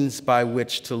means by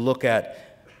which to look at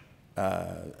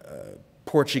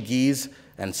Portuguese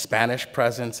and Spanish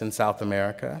presence in South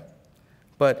America,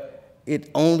 but it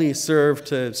only served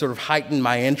to sort of heighten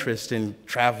my interest in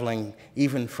traveling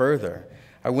even further.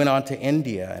 I went on to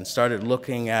India and started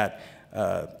looking at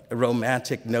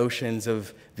romantic notions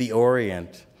of the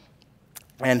Orient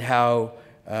and how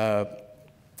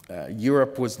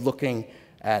Europe was looking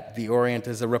at the Orient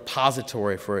as a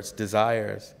repository for its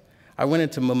desires. I went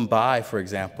into Mumbai, for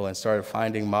example, and started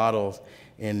finding models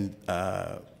in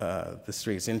the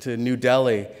streets, into New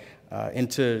Delhi,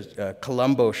 into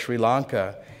Colombo, Sri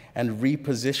Lanka, and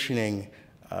repositioning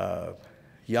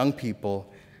young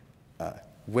people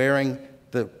wearing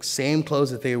the same clothes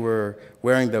that they were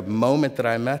wearing the moment that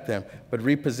I met them, but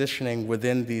repositioning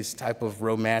within these type of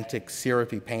romantic,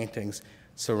 syrupy paintings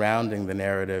surrounding the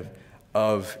narrative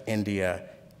of India,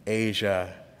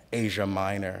 Asia, Asia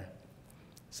Minor.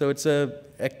 So it's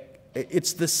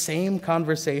the same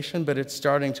conversation, but it's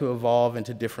starting to evolve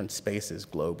into different spaces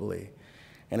globally.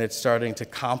 And it's starting to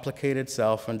complicate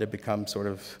itself and to become sort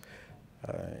of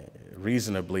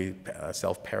reasonably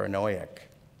self-paranoiac.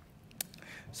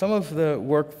 Some of the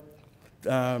work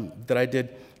that I did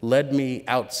led me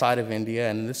outside of India,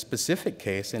 and in this specific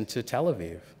case, into Tel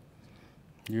Aviv.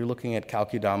 You're looking at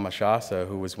Kalkidan Mashasa,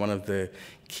 who was one of the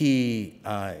key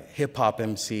hip-hop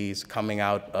MCs coming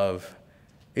out of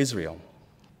Israel.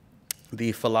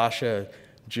 The Falasha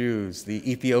Jews,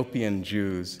 the Ethiopian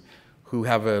Jews, who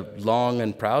have a long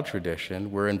and proud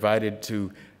tradition, were invited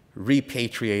to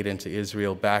repatriate into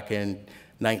Israel back in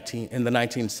the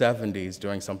 1970s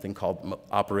during something called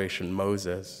Operation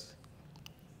Moses.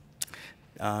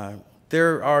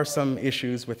 There are some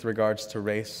issues with regards to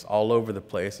race all over the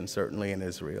place, and certainly in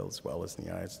Israel as well as in the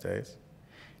United States.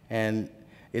 And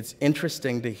it's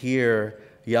interesting to hear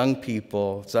young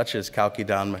people, such as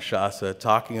Kalkidan Mashasa,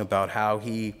 talking about how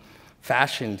he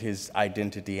fashioned his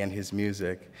identity and his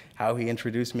music, how he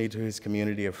introduced me to his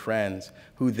community of friends,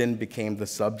 who then became the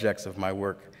subjects of my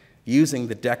work, using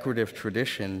the decorative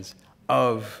traditions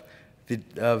of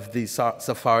the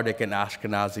Sephardic and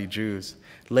Ashkenazi Jews,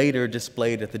 later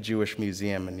displayed at the Jewish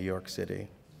Museum in New York City.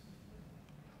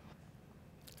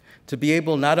 To be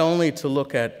able not only to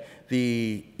look at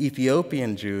the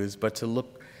Ethiopian Jews, but to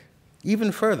look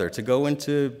even further, to go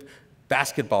into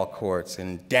basketball courts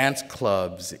and dance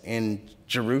clubs in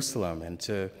Jerusalem, and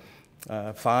to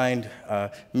find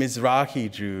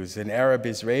Mizrahi Jews and Arab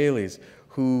Israelis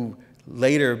who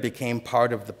later became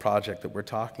part of the project that we're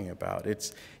talking about.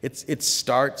 It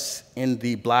starts in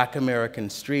the Black American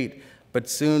street, but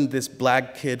soon this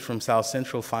black kid from South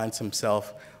Central finds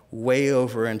himself way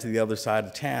over into the other side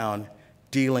of town,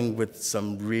 dealing with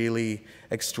some really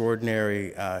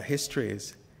extraordinary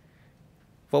histories.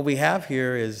 What we have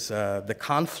here is the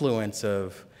confluence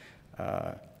of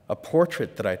a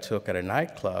portrait that I took at a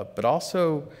nightclub, but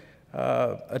also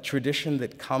a tradition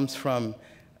that comes from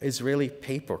Israeli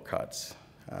paper cuts.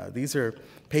 These are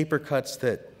paper cuts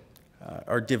that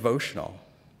are devotional.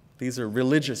 These are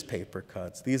religious paper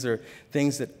cuts. These are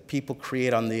things that people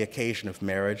create on the occasion of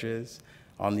marriages,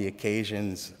 on the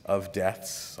occasions of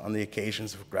deaths, on the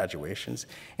occasions of graduations,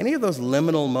 any of those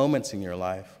liminal moments in your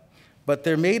life. But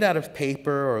they're made out of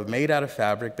paper or made out of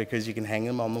fabric because you can hang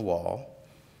them on the wall.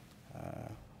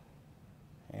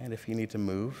 And if you need to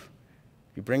move,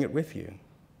 you bring it with you.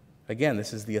 Again,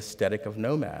 this is the aesthetic of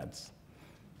nomads.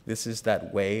 This is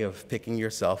that way of picking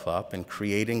yourself up and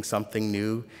creating something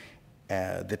new.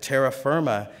 The terra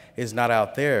firma is not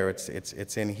out there,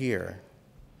 it's in here.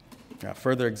 Now,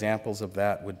 further examples of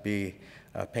that would be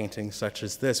paintings such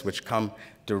as this, which come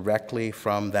directly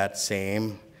from that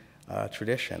same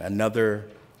tradition. Another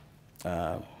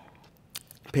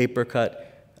paper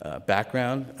cut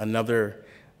background, another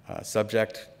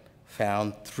subject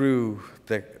found through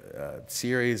the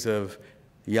series of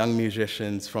young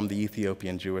musicians from the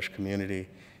Ethiopian Jewish community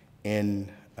in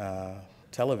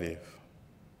Tel Aviv.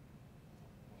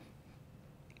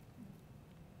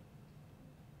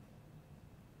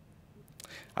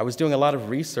 I was doing a lot of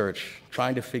research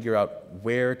trying to figure out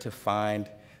where to find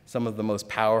some of the most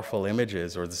powerful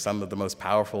images or some of the most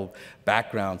powerful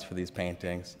backgrounds for these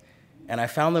paintings. And I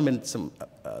found them in some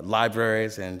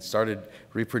libraries and started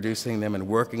reproducing them and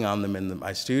working on them in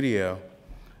my studio.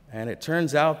 And it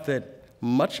turns out that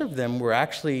much of them were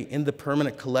actually in the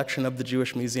permanent collection of the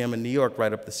Jewish Museum in New York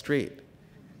right up the street.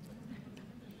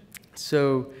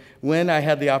 So when I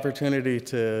had the opportunity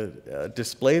to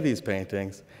display these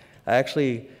paintings, I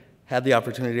actually had the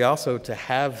opportunity also to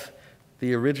have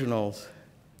the originals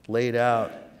laid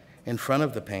out in front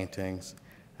of the paintings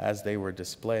as they were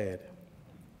displayed.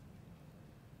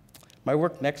 My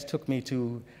work next took me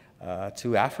to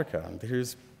Africa.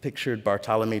 Here's pictured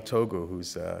Bartholomew Togo,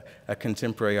 who's a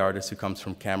contemporary artist who comes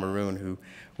from Cameroon, who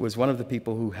was one of the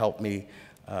people who helped me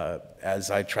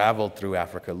as I traveled through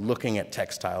Africa, looking at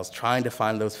textiles, trying to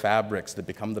find those fabrics that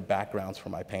become the backgrounds for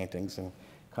my paintings and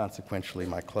consequentially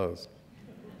my clothes.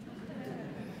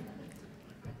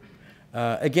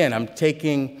 Again, I'm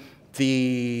taking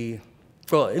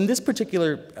well, in this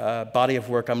particular body of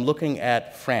work, I'm looking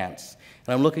at France.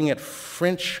 And I'm looking at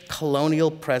French colonial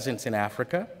presence in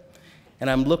Africa. And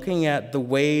I'm looking at the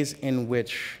ways in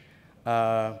which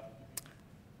the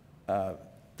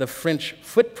French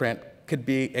footprint could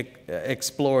be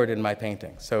explored in my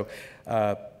painting. So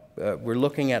we're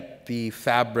looking at the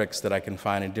fabrics that I can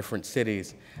find in different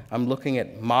cities. I'm looking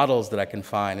at models that I can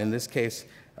find. In this case,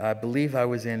 I believe I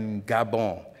was in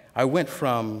Gabon. I went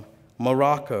from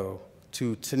Morocco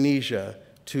to Tunisia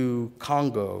to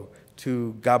Congo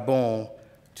to Gabon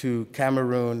to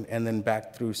Cameroon and then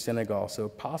back through Senegal. So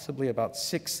possibly about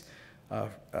 6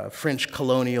 French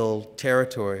colonial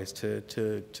territories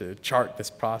to chart this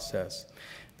process.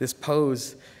 This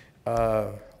pose,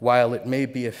 while it may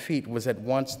be a feat, was at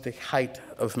once the height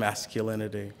of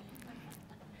masculinity.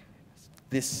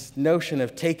 This notion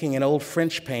of taking an old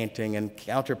French painting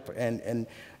and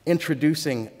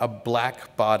introducing a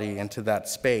black body into that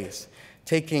space,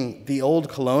 taking the old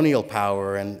colonial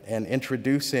power and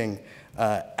introducing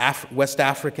West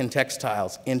African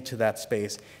textiles into that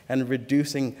space and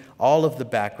reducing all of the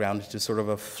background to sort of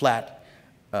a flat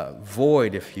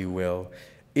void, if you will,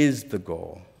 is the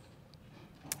goal.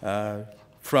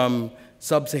 From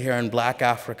sub-Saharan Black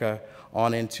Africa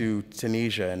on into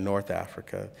Tunisia and North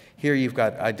Africa. Here you've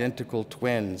got identical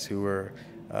twins who were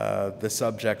the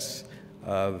subjects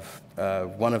of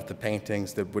one of the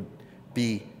paintings that would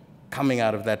be coming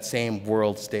out of that same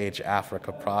world stage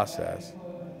Africa process.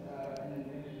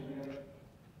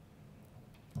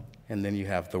 And then you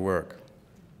have the work.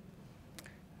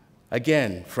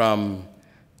 Again, from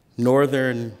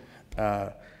northern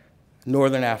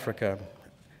Africa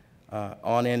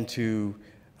on into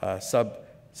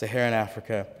sub-Saharan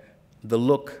Africa, the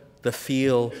look, the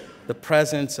feel, the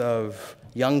presence of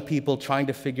young people trying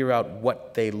to figure out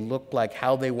what they look like,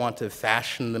 how they want to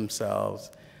fashion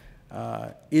themselves,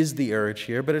 is the urge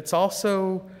here. But it's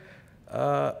also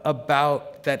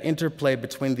about that interplay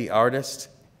between the artist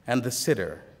and the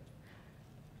sitter.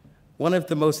 One of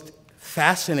the most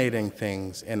fascinating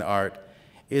things in art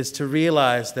is to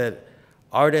realize that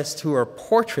artists who are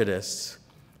portraitists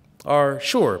are,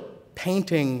 sure,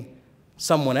 painting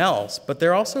someone else, but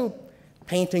they're also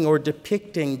painting or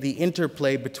depicting the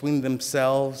interplay between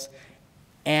themselves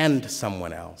and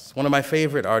someone else. One of my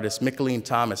favorite artists, Mickalene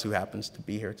Thomas, who happens to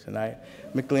be here tonight.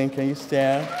 Mickalene, can you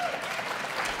stand?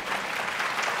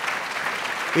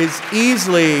 Is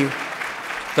easily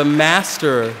the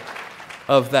master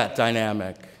of that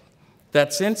dynamic.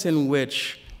 That sense in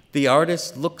which the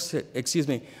artist looks at,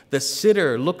 the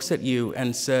sitter looks at you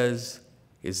and says,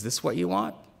 is this what you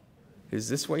want? Is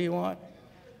this what you want?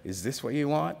 Is this what you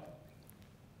want?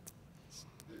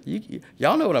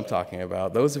 Y'all know what I'm talking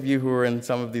about. Those of you who are in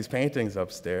some of these paintings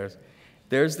upstairs,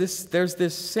 there's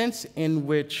this sense in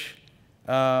which,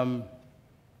 I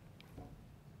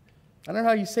don't know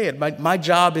how you say it. My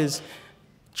job is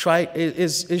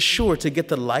sure to get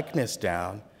the likeness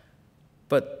down,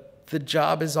 but the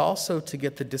job is also to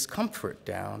get the discomfort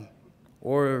down,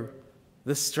 or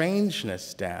the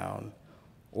strangeness down,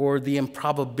 or the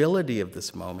improbability of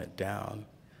this moment down.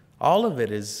 All of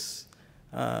it is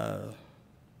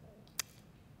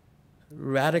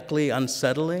radically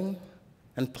unsettling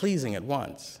and pleasing at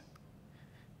once.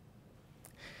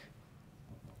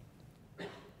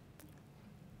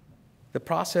 The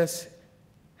process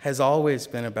has always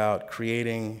been about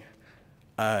creating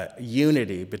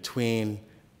unity between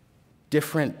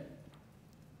different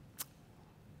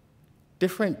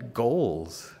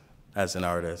goals as an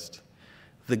artist.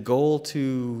 The goal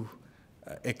to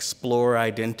explore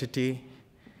identity,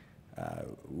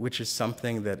 which is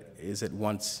something that is at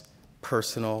once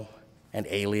personal and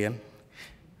alien.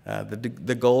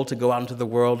 The goal to go out into the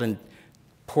world and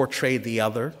portray the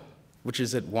other, which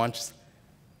is at once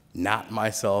not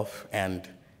myself and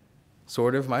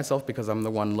sort of myself because I'm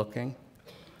the one looking.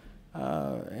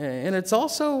 And it's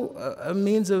also a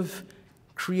means of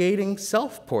creating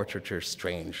self-portraiture,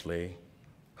 strangely.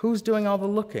 Who's doing all the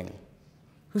looking?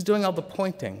 Who's doing all the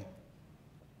pointing?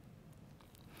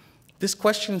 this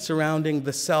question surrounding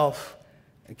the self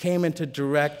came into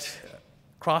direct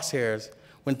crosshairs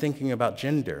when thinking about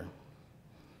gender,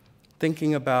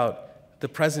 thinking about the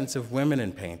presence of women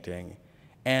in painting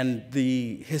and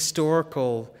the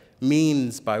historical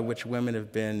means by which women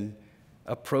have been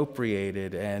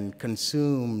appropriated and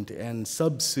consumed and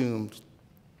subsumed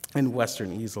in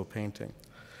Western easel painting.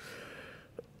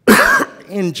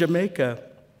 In Jamaica,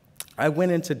 I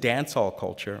went into dance hall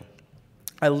culture.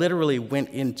 I literally went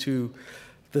into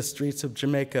the streets of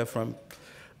Jamaica from,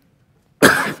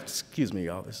 excuse me,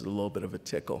 y'all, this is a little bit of a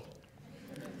tickle.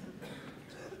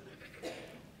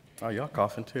 Oh, y'all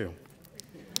coughing too.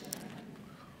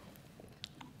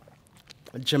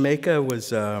 Jamaica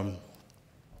was,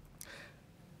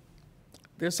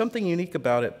 there's something unique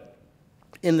about it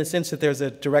in the sense that there's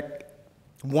a direct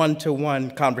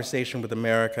one-to-one conversation with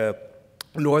America,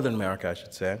 Northern America, I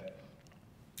should say,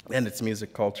 and its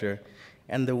music culture,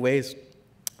 and the ways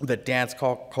that dance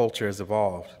culture has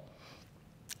evolved.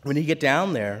 When you get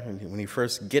down there, when you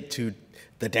first get to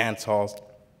the dance halls,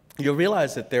 you'll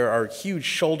realize that there are huge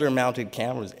shoulder-mounted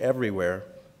cameras everywhere,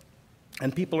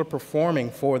 and people are performing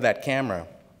for that camera.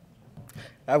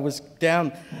 I was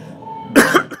down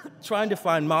trying to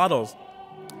find models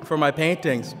for my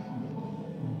paintings,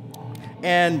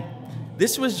 and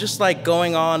this was just like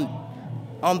going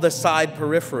on the side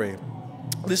periphery.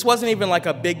 This wasn't even like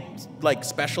a big, like,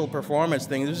 special performance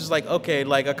thing. This was just like, okay,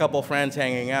 like a couple friends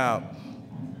hanging out.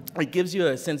 It gives you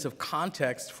a sense of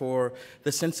context for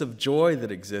the sense of joy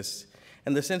that exists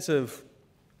and the sense of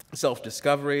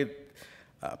self-discovery,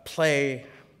 play.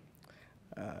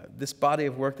 This body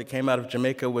of work that came out of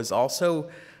Jamaica was also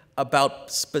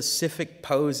about specific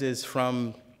poses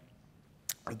from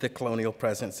the colonial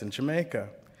presence in Jamaica.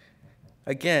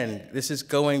 Again, this is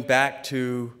going back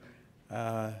to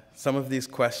some of these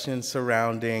questions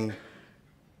surrounding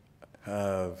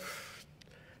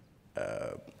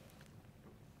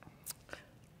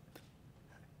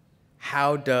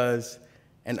how does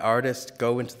an artist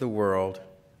go into the world,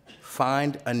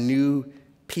 find a new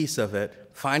piece of it,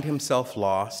 find himself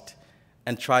lost,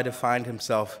 and try to find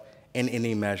himself in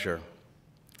any measure?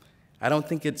 I don't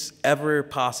think it's ever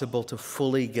possible to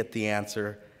fully get the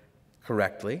answer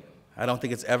correctly. I don't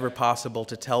think it's ever possible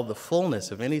to tell the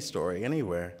fullness of any story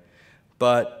anywhere.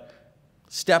 But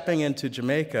stepping into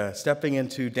Jamaica, stepping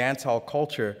into dance hall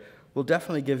culture will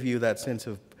definitely give you that sense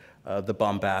of the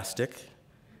bombastic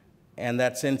and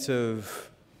that sense of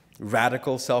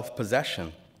radical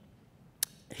self-possession.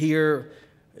 Here,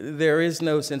 there is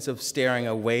no sense of staring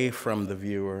away from the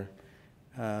viewer.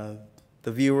 The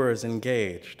viewer is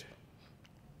engaged.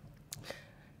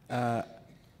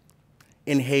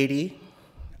 In Haiti,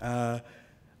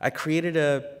 I created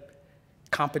a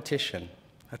competition,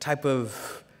 a type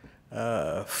of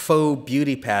faux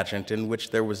beauty pageant in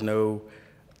which there was no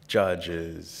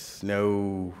judges,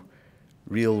 no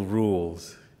real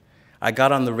rules. I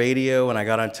got on the radio and I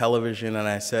got on television and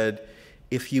I said,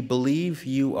 if you believe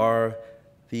you are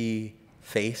the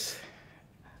face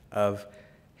of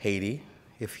Haiti,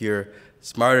 if you're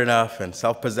smart enough and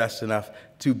self-possessed enough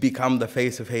to become the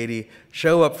face of Haiti,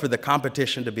 show up for the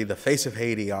competition to be the face of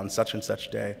Haiti on such and such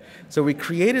day. So we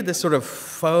created this sort of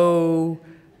faux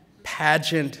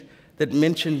pageant that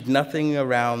mentioned nothing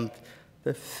around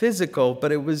the physical,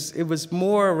 but it was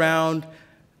more around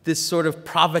this sort of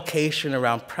provocation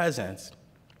around presence.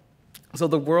 So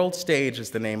the World Stage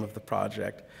is the name of the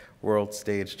project. World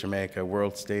Stage Jamaica,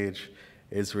 World Stage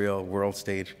Israel, World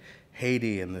Stage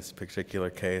Haiti in this particular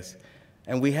case.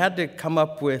 And we had to come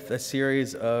up with a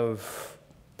series of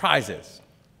prizes.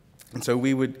 And so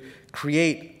we would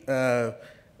create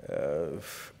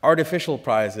artificial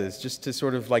prizes just to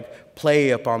sort of like play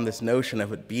upon this notion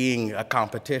of it being a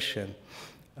competition.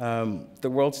 The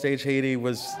World Stage Haiti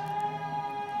was,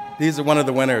 these are one of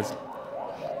the winners.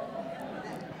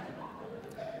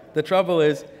 The trouble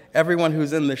is, everyone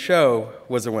who's in the show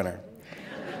was a winner.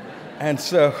 And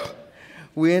so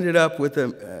we ended up with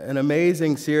an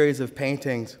amazing series of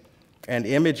paintings and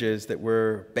images that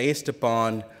were based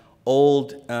upon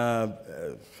old,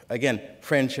 again,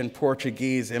 French and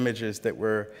Portuguese images that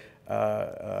were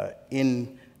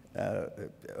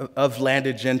of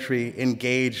landed gentry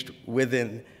engaged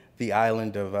within the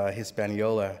island of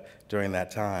Hispaniola during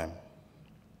that time.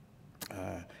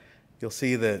 You'll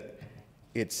see that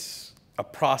it's a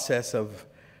process of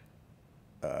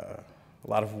a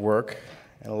lot of work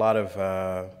and a lot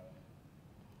of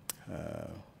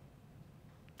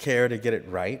care to get it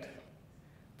right.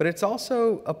 But it's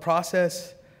also a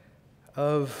process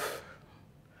of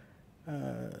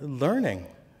learning.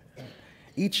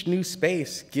 Each new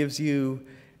space gives you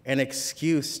an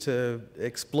excuse to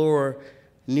explore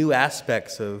new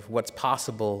aspects of what's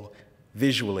possible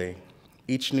visually.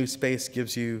 Each new space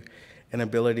gives you an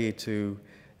ability to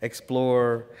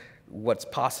explore what's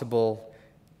possible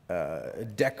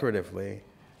decoratively.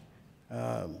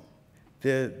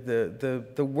 The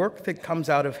work that comes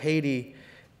out of Haiti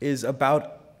is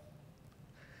about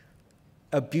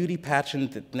a beauty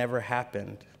pageant that never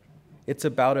happened. It's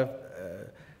about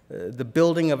the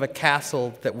building of a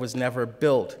castle that was never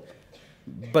built,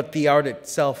 but the art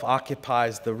itself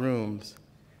occupies the rooms.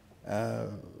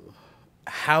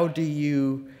 How do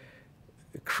you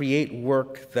create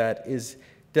work that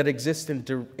exists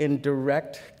in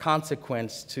direct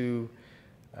consequence to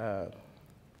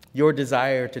your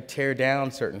desire to tear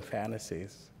down certain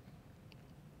fantasies?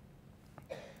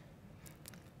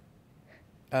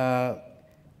 A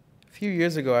few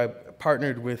years ago, I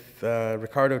partnered with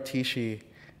Riccardo Tisci,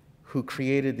 who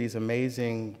created these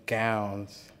amazing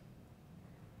gowns.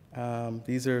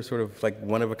 These are sort of like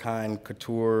one-of-a-kind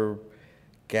couture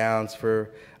gowns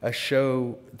for a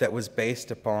show that was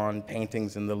based upon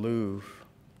paintings in the Louvre.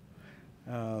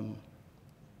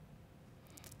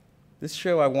 This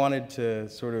show, I wanted to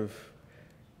sort of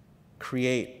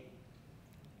create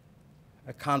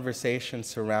a conversation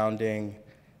surrounding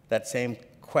that same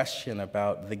question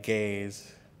about the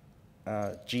gaze,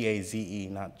 G-A-Z-E,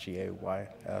 not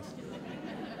G-A-Y-S.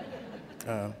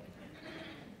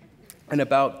 And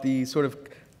about the sort of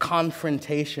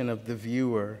confrontation of the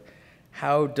viewer.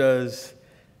 How does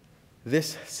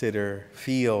this sitter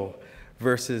feel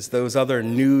versus those other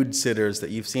nude sitters that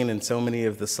you've seen in so many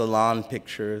of the salon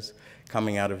pictures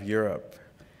coming out of Europe?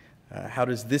 How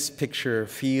does this picture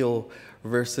feel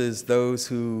versus those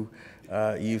who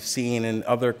you've seen in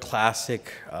other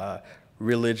classic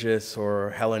religious or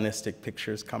Hellenistic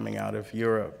pictures coming out of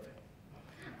Europe?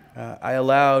 I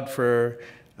allowed for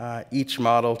each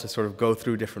model to sort of go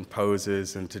through different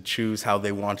poses and to choose how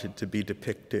they wanted to be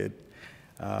depicted.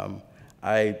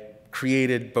 I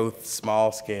created both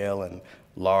small-scale and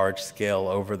large-scale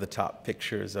over-the-top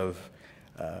pictures of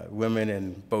women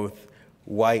in both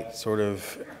white, sort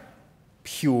of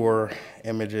pure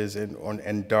images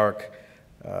and dark,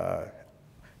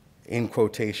 in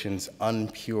quotations,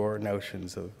 unpure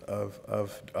notions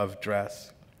of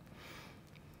dress.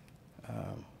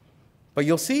 But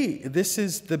you'll see, this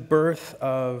is the birth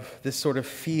of this sort of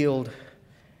field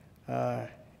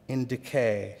in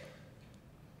decay.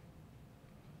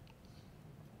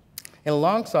 And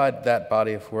alongside that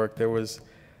body of work, there was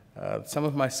some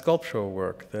of my sculptural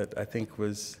work that I think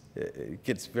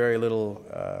gets very little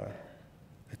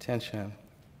attention.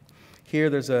 Here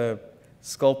there's a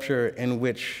sculpture in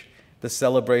which the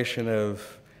celebration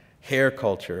of hair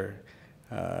culture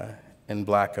in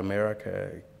Black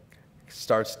America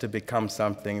starts to become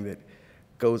something that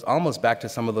goes almost back to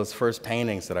some of those first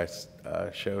paintings that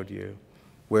I showed you,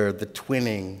 where the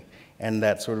twinning and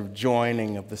that sort of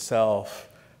joining of the self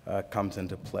comes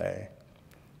into play.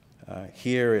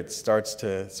 Here it starts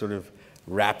to sort of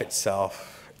wrap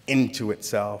itself into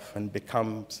itself and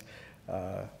becomes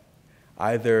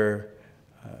either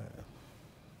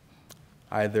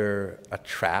a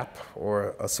trap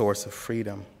or a source of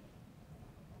freedom.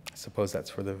 I suppose that's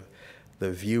for the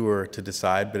viewer to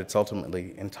decide, but it's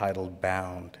ultimately entitled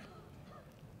Bound.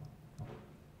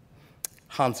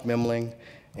 Hans Memling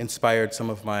inspired some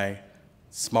of my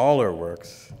smaller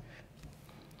works.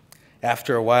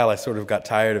 After a while, I sort of got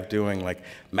tired of doing like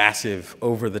massive,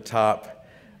 over-the-top,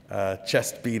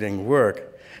 chest-beating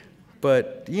work.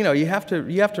 But you know, you have to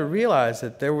realize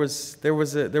that there was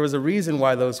a reason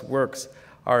why those works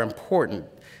are important.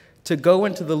 To go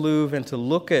into the Louvre and to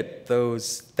look at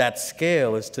that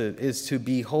scale is to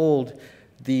behold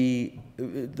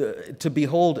to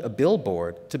behold a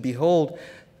billboard, to behold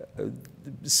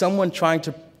someone trying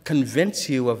to convince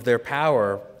you of their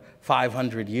power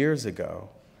 500 years ago,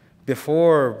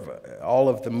 before all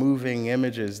of the moving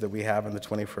images that we have in the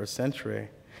 21st century.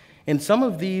 In some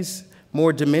of these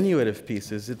more diminutive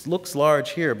pieces, it looks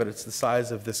large here, but it's the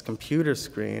size of this computer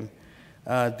screen.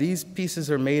 These pieces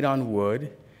are made on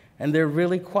wood, and they're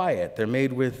really quiet. They're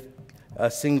made with a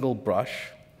single brush.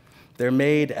 They're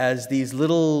made as these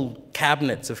little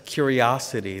cabinets of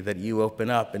curiosity that you open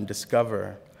up and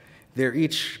discover. They're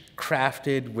each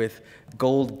crafted with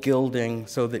gold gilding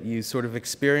so that you sort of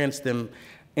experience them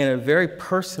in a very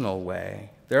personal way.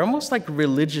 They're almost like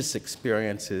religious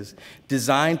experiences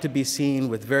designed to be seen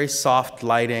with very soft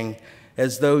lighting,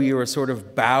 as though you were sort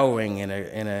of bowing in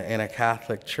a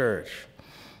Catholic church.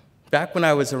 Back when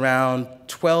I was around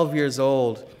 12 years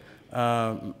old,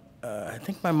 I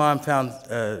think my mom found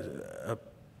a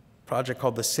project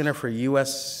called the Center for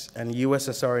U.S. and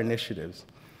USSR Initiatives.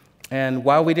 And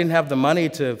while we didn't have the money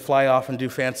to fly off and do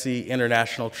fancy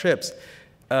international trips,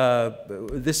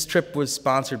 this trip was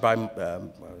sponsored by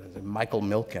Michael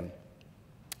Milken.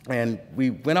 And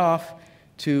we went off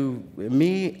to,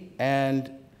 me and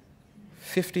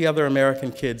 50 other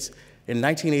American kids. In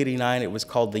 1989, it was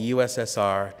called the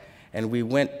USSR, and we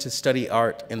went to study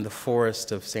art in the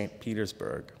forest of St.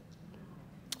 Petersburg.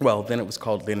 Well, then it was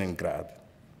called Leningrad.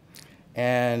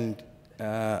 And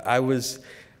I was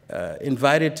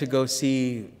invited to go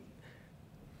see,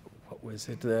 what was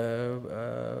it,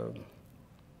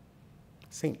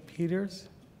 St. Peter's?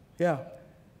 Yeah,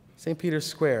 St. Peter's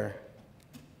Square.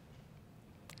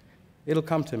 It'll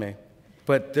come to me.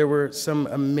 But there were some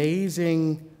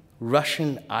amazing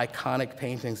Russian iconic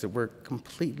paintings that were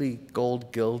completely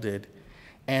gold gilded.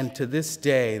 And to this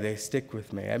day, they stick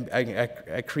with me.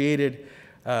 I created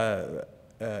an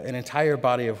entire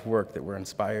body of work that were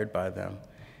inspired by them.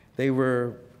 They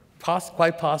were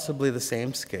quite possibly the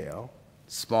same scale,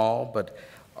 small but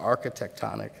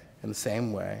architectonic in the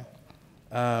same way.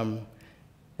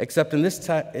 Except in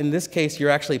this case, you're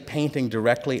actually painting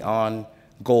directly on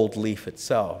gold leaf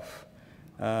itself.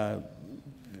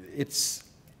 It's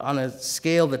on a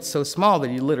scale that's so small that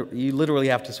you literally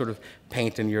have to sort of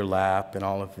paint in your lap and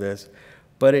all of this.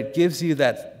 But it gives you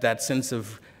that sense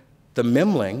of the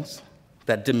Memlings,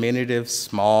 that diminutive,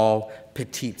 small,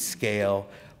 petite scale.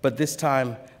 But this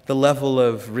time, the level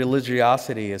of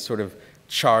religiosity is sort of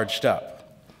charged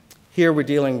up. Here we're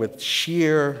dealing with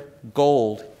sheer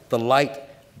gold, the light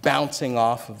bouncing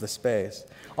off of the space.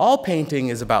 All painting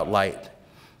is about light.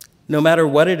 No matter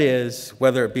what it is,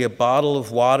 whether it be a bottle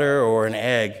of water or an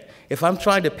egg, if I'm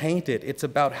trying to paint it, it's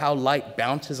about how light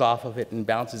bounces off of it and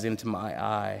bounces into my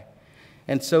eye.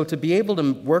 And so to be able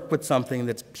to work with something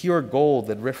that's pure gold,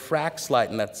 that refracts light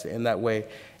in that way,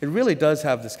 it really does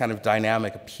have this kind of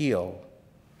dynamic appeal.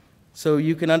 So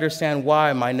you can understand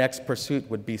why my next pursuit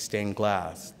would be stained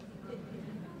glass.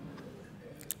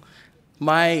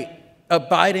 My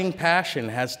abiding passion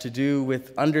has to do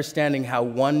with understanding how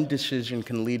one decision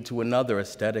can lead to another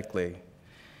aesthetically.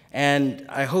 And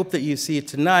I hope that you see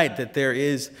tonight that there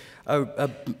is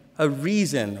a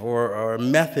reason or a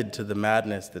method to the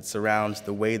madness that surrounds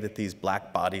the way that these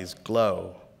black bodies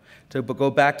glow. To go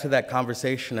back to that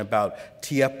conversation about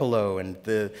Tiepolo and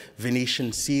the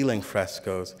Venetian ceiling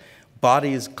frescoes,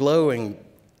 bodies glowing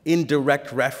in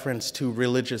direct reference to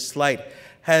religious light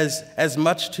has as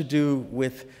much to do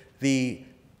with the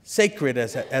sacred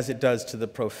as it does to the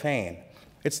profane.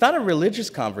 It's not a religious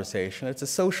conversation, it's a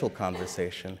social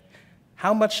conversation.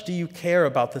 How much do you care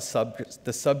about the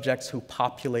subjects who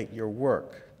populate your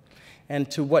work? And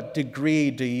to what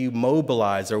degree do you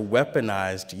mobilize or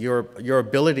weaponize your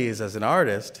abilities as an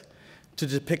artist to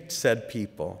depict said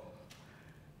people?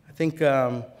 I think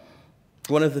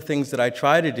one of the things that I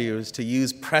try to do is to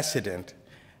use precedent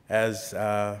as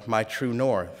my true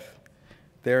north.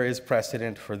 There is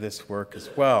precedent for this work as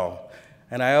well.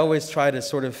 And I always try to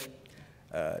sort of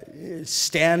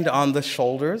stand on the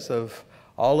shoulders of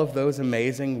all of those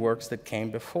amazing works that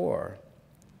came before.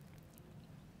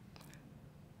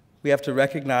 We have to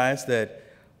recognize that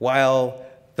while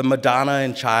the Madonna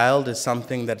and child is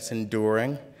something that's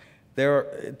enduring,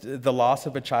 the loss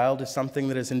of a child is something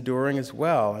that is enduring as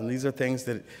well. And these are things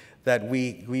that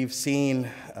we've seen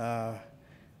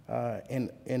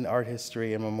in art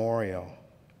history and memorial.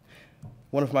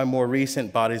 One of my more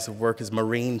recent bodies of work is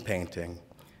marine painting.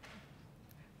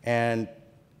 And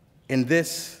in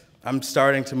this, I'm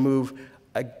starting to move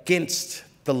against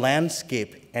the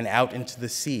landscape and out into the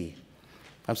sea.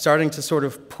 I'm starting to sort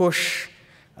of push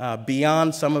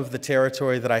beyond some of the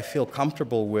territory that I feel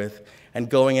comfortable with and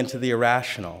going into the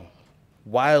irrational,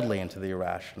 wildly into the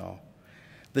irrational.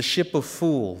 The Ship of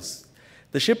Fools.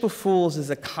 The Ship of Fools is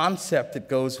a concept that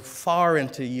goes far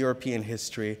into European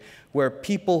history, where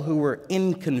people who were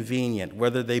inconvenient,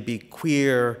 whether they be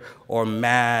queer or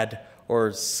mad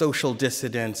or social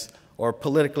dissidents or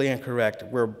politically incorrect,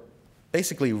 were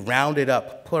basically rounded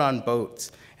up, put on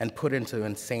boats, and put into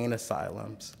insane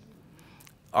asylums.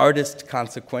 Artists,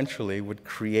 consequentially, would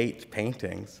create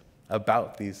paintings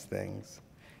about these things,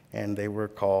 and they were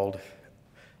called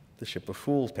the Ship of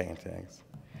Fools paintings.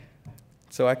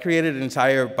 So I created an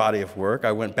entire body of work.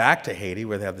 I went back to Haiti,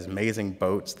 where they have these amazing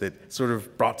boats that sort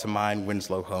of brought to mind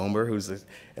Winslow Homer, who's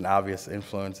an obvious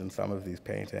influence in some of these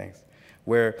paintings,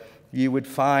 where you would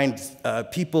find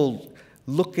people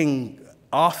looking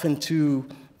off into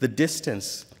the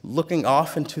distance, looking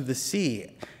off into the sea.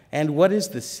 And what is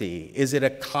the sea? Is it a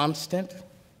constant?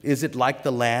 Is it like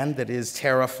the land that is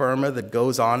terra firma, that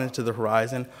goes on into the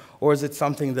horizon? Or is it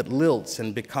something that lilts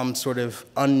and becomes sort of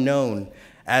unknown,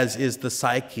 as is the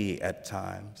psyche at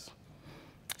times?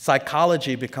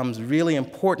 psychology becomes really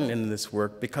important in this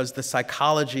work because the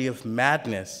psychology of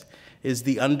madness is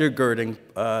the undergirding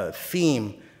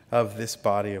theme of this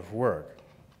body of work.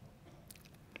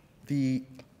 The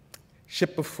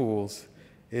Ship of Fools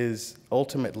is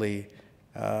ultimately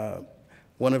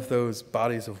one of those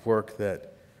bodies of work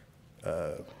that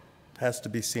has to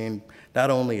be seen not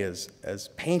only as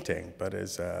painting, but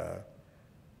as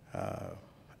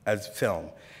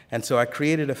film. And so I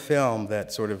created a film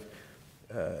that sort of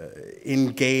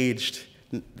engaged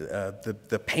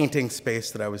the painting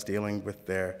space that I was dealing with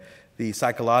there, the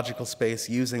psychological space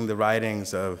using the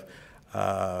writings of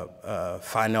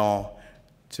Fanon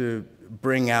to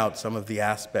bring out some of the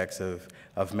aspects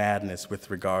of madness with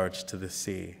regards to the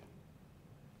sea.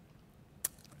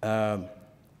 Narren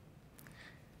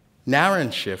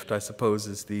shift, I suppose,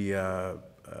 is the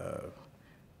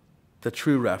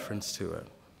true reference to it.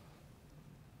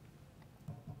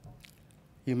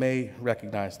 You may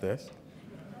recognize this.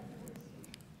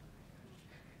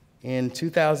 In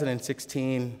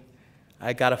 2016,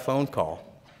 I got a phone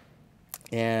call,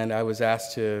 and I was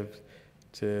asked to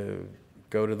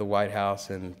go to the White House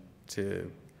and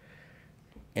to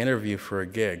interview for a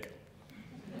gig.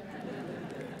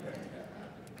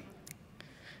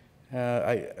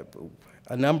 A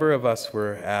number of us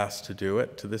were asked to do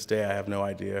it. To this day, I have no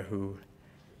idea who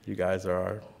you guys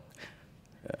are.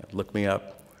 Look me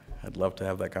up. I'd love to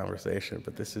have that conversation.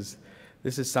 But this is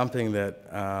something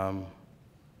that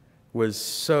was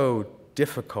so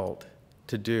difficult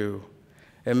to do.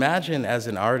 Imagine, as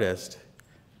an artist,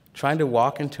 trying to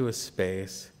walk into a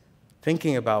space,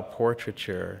 thinking about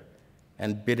portraiture,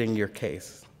 and bidding your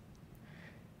case.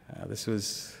 This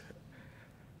was,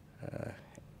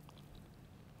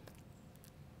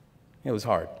 it was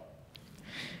hard.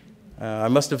 I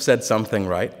must have said something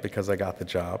right because I got the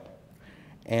job.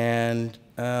 And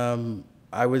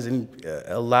I was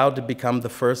allowed to become the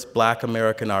first Black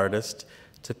American artist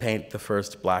to paint the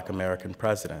first Black American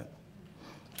president.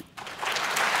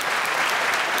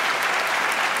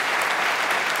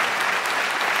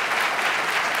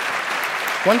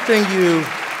 One thing you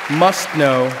must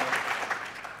know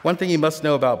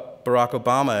about Barack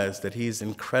Obama is that he's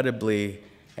incredibly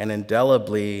and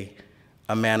indelibly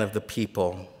a man of the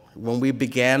people. When we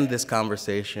began this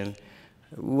conversation,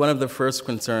 one of the first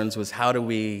concerns was, how do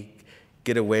we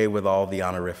get away with all the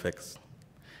honorifics?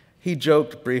 He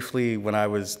joked briefly when I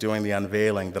was doing the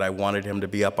unveiling that I wanted him to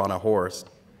be up on a horse.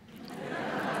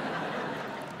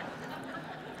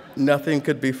 Nothing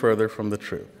could be further from the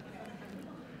truth.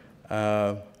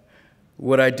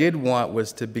 What I did want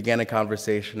was to begin a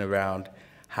conversation around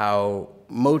how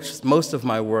most of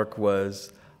my work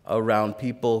was around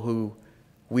people who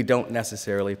we don't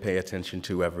necessarily pay attention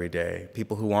to every day,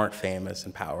 people who aren't famous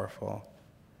and powerful.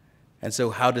 And so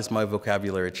how does my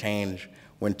vocabulary change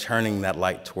when turning that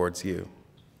light towards you?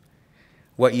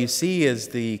 What you see is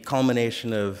the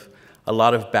culmination of a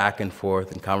lot of back and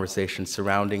forth and conversation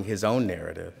surrounding his own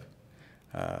narrative.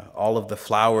 All of the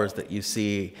flowers that you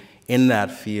see in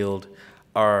that field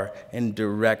are in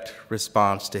direct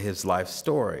response to his life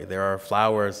story. There are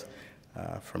flowers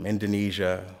from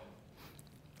Indonesia,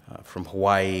 from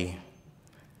Hawaii,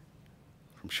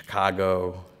 from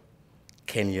Chicago,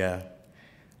 Kenya.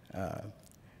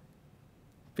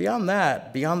 Beyond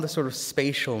that, beyond the sort of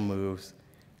spatial moves,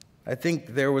 I think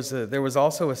there was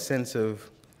also a sense of,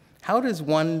 how does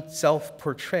one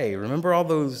self-portray? Remember all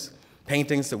those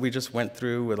paintings that we just went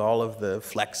through with all of the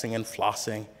flexing and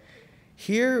flossing?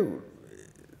 Here,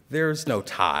 there's no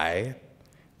tie.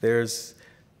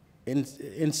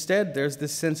 Instead, there's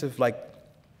this sense of like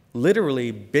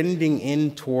literally bending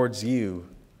in towards you,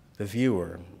 the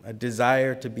viewer, a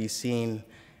desire to be seen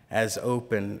as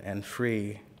open and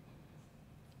free,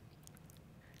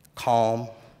 calm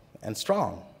and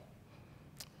strong.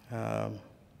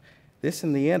 This,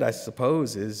 in the end, I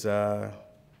suppose, is the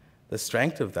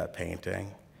strength of that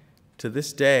painting. To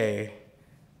this day,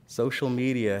 social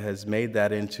media has made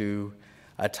that into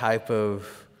a type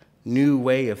of new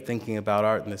way of thinking about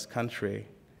art in this country.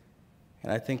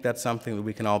 And I think that's something that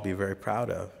we can all be very proud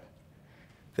of.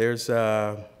 There's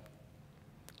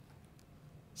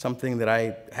something that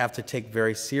I have to take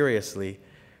very seriously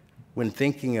when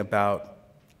thinking about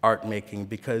art making,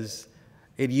 because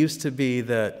it used to be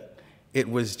that it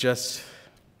was just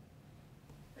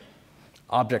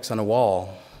objects on a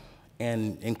wall,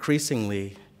 and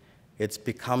increasingly it's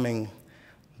becoming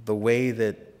the way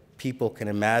that people can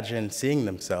imagine seeing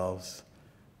themselves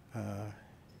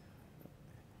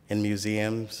in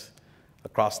museums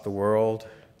across the world,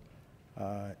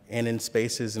 and in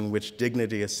spaces in which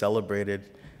dignity is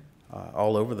celebrated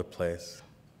all over the place.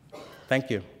 Thank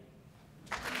you.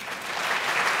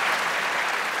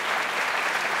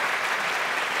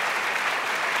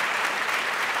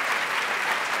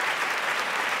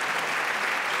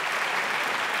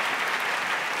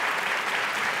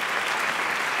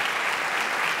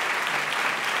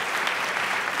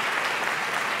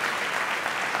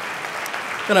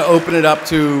 going to open it up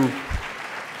to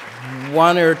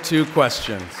one or two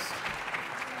questions.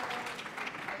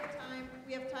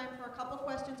 We have time for a couple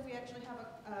questions. We actually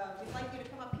have we'd like you to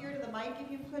come up here to the mic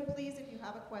if you could, please. If you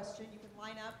have a question, you can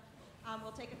line up.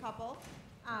 We'll take a couple.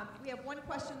 We have one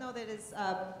question, though, that has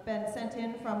been sent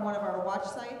in from one of our watch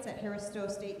sites at Harris-Stowe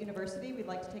State University. We'd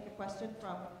like to take a question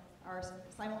from our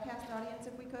simulcast audience,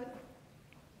 if we could.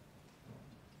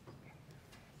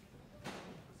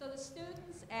 So the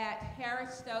students at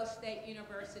Harris-Stowe State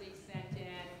University sent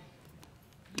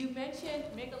in. You mentioned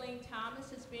Mickalene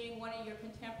Thomas as being one of your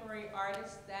contemporary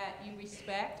artists that you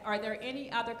respect. Are there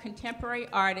any other contemporary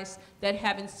artists that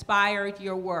have inspired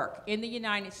your work in the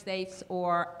United States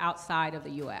or outside of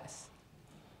the U.S.?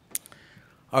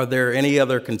 Are there any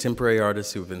other contemporary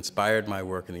artists who've inspired my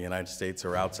work in the United States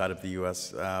or outside of the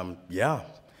U.S.? Yeah.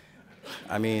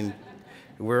 I mean,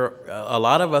 a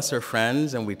lot of us are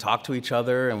friends, and we talk to each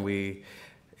other, and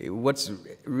what's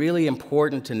really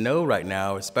important to know right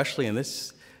now, especially in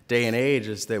this day and age,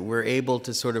 is that we're able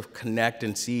to sort of connect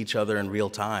and see each other in real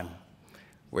time.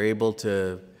 We're able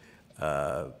to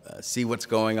see what's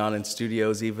going on in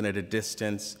studios even at a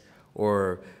distance,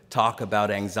 or talk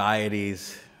about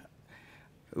anxieties.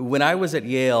 When I was at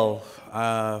Yale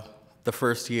the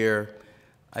first year,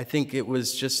 I think it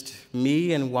was just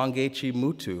me and Wangechi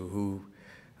Mutu, who,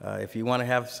 if you want to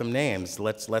have some names,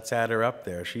 let's add her up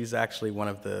there. She's actually one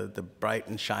of the bright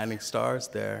and shining stars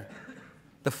there.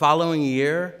 The following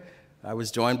year, I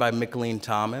was joined by Mickalene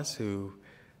Thomas, who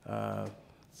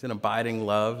is an abiding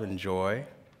love and joy.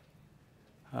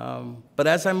 But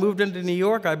as I moved into New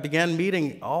York, I began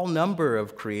meeting all number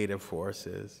of creative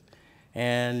forces.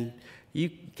 And you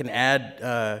can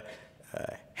add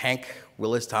Hank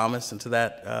Willis Thomas into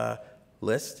that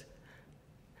list.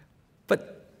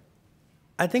 But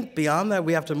I think beyond that,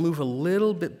 we have to move a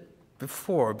little bit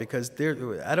before, because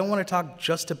I don't want to talk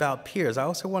just about peers. I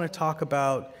also want to talk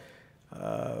about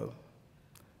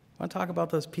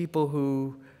those people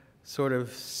who sort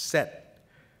of set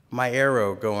my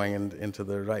arrow going into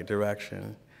the right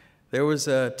direction. There was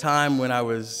a time when I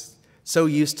was so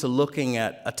used to looking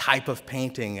at a type of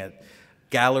painting at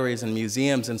galleries and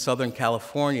museums in Southern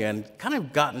California and kind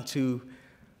of got into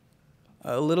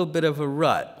a little bit of a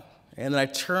rut. And I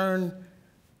turned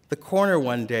the corner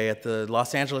one day at the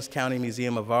Los Angeles County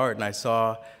Museum of Art, and I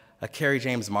saw a Kerry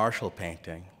James Marshall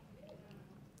painting.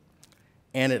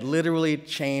 And it literally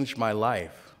changed my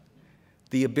life.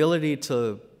 The ability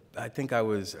to, I think I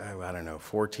was, I don't know,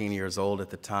 14 years old at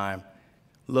the time,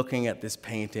 looking at this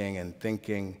painting and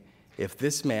thinking, if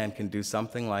this man can do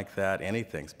something like that,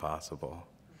 anything's possible.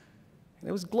 And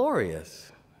it was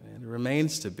glorious. It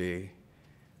remains to be.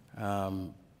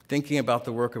 Thinking about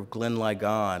the work of Glenn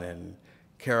Ligon and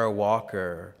Kara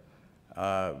Walker.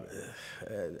 I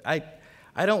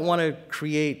don't want to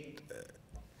create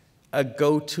a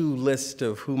go-to list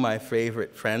of who my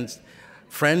favorite friends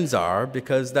are,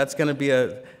 because that's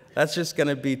just going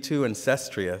to be too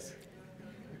incestuous.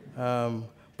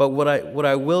 But what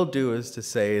I will do is to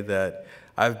say that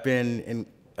I've been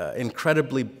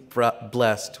incredibly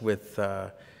blessed with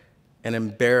an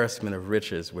embarrassment of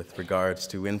riches with regards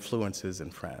to influences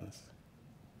and friends.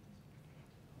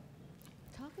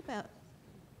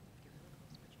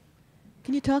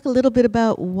 Can you talk a little bit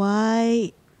about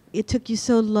why it took you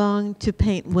so long to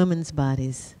paint women's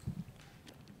bodies?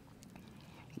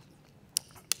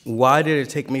 Why did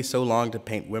it take me so long to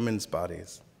paint women's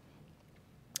bodies?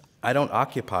 I don't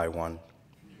occupy one.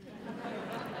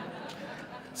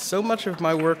 So much of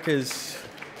my work is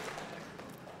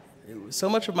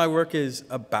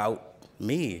about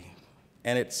me,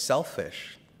 and it's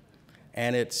selfish,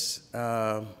 and it's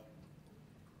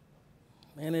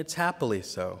happily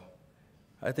so.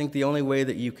 I think the only way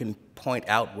that you can point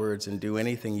outwards and do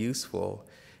anything useful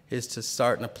is to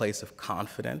start in a place of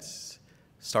confidence,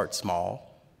 start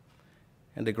small,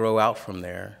 and to grow out from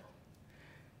there.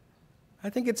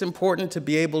 I think it's important to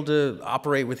be able to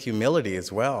operate with humility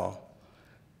as well.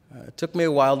 It took me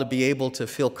a while to be able to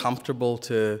feel comfortable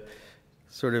to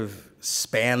sort of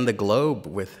span the globe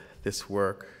with this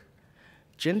work.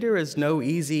 Gender is no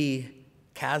easy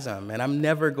chasm, and I'm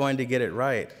never going to get it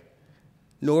right.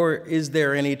 Nor is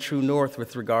there any true north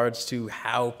with regards to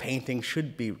how painting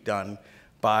should be done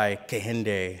by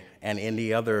Kehinde and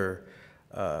any other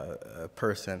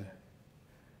person.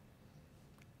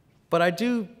 But I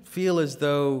do feel as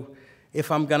though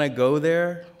if I'm going to go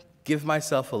there, give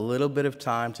myself a little bit of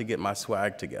time to get my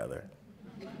swag together.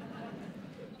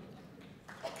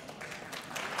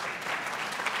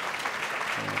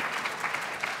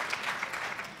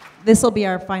 This will be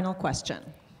our final question.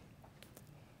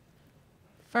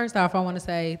 First off, I want to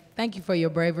say thank you for your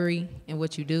bravery and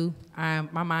what you do.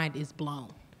 My mind is blown.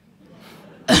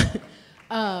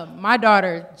 My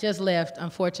daughter just left,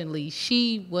 unfortunately.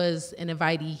 She was an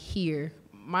invitee here.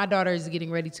 My daughter is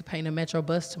getting ready to paint a Metro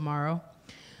bus tomorrow.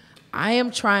 I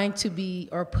am trying to be,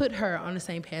 or put her on the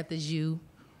same path as you.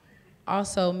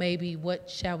 Also, maybe what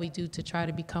shall we do to try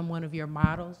to become one of your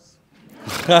models?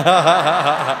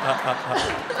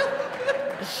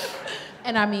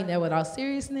 And I mean that with all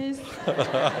seriousness.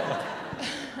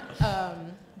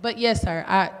 But yes, sir,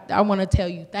 I want to tell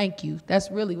you thank you.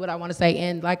 That's really what I want to say.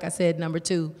 And like I said, number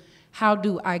two, how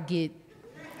do I get...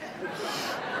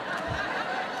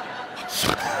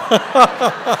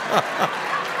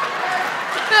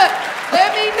 Let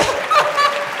me know.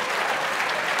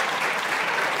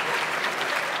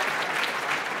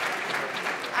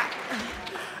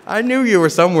 I knew you were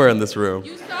somewhere in this room.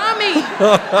 You saw me.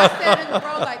 I sat in the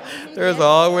row like, There's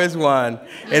always one.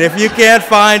 And if you can't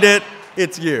find it,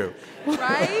 it's you.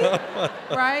 Right?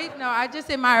 Right? No, I just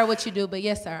admire what you do. But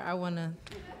yes, sir, I want to.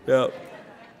 Yep.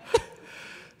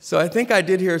 So I think I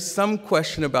did hear some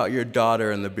question about your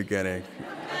daughter in the beginning.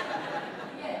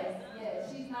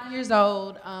 Yes. She's 9 years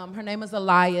old. Her name is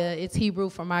Aliyah. It's Hebrew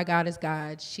for my God is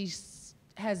God. She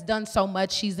has done so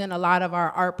much. She's in a lot of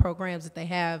our art programs that they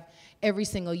have every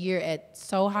single year at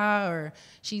Soha, or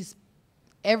she's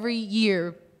every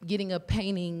year getting a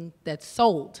painting that's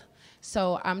sold.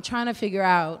 So I'm trying to figure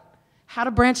out how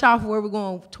to branch off where we're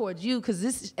going towards you, because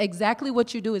this is exactly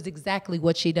what you do is exactly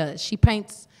what she does. She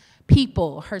paints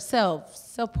people, herself,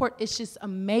 support. It's just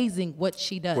amazing what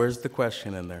she does. Where's the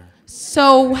question in there?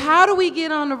 So how do we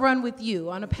get on the run with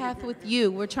you, on a path with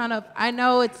you? We're trying to, I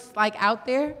know it's like out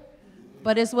there,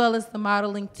 but as well as the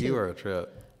modeling too. You are a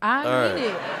trip. I mean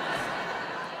it.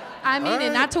 I mean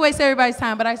it, not to waste everybody's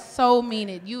time, but I so mean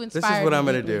it. You inspire me. This is what I'm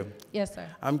going to deeply. do. Yes, sir.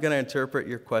 I'm going to interpret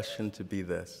your question to be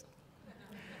this.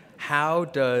 How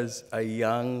does a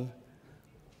young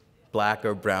black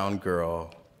or brown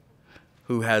girl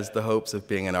who has the hopes of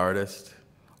being an artist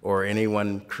or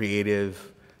anyone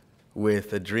creative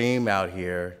with a dream out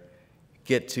here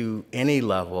get to any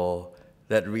level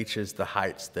that reaches the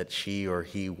heights that she or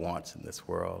he wants in this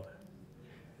world?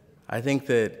 I think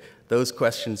that those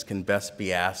questions can best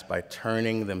be asked by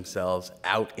turning themselves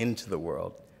out into the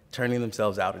world, turning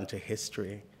themselves out into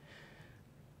history.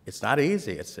 It's not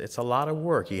easy. It's a lot of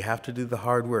work. You have to do the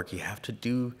hard work. You have to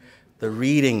do the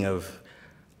reading of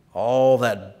all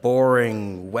that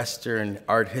boring Western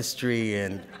art history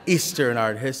and Eastern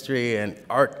art history and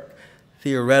art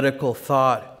theoretical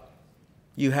thought.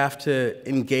 You have to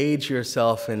engage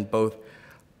yourself in both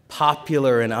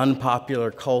popular and unpopular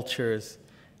cultures.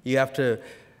 You have to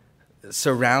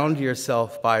surround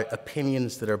yourself by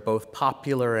opinions that are both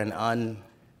popular and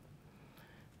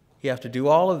You have to do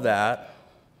all of that,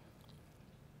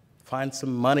 find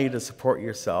some money to support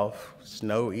yourself. It's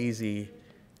no easy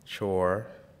chore.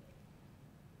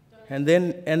 And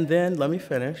then, let me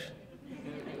finish.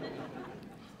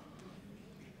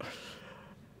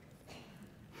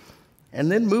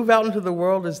 And then move out into the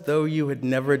world as though you had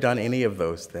never done any of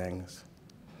those things.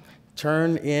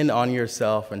 Turn in on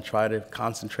yourself and try to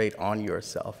concentrate on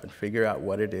yourself and figure out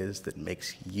what it is that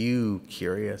makes you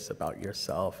curious about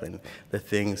yourself and the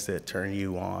things that turn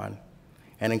you on.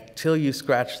 And until you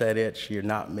scratch that itch, you're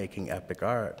not making epic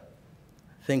art.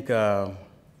 I think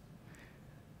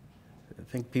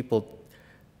people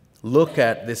look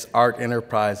at this art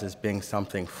enterprise as being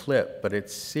something flip, but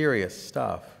it's serious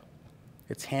stuff.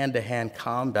 It's hand-to-hand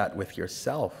combat with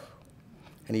yourself.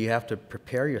 And you have to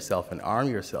prepare yourself and arm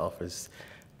yourself as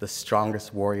the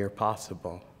strongest warrior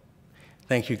possible.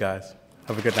 Thank you, guys.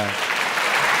 Have a good night.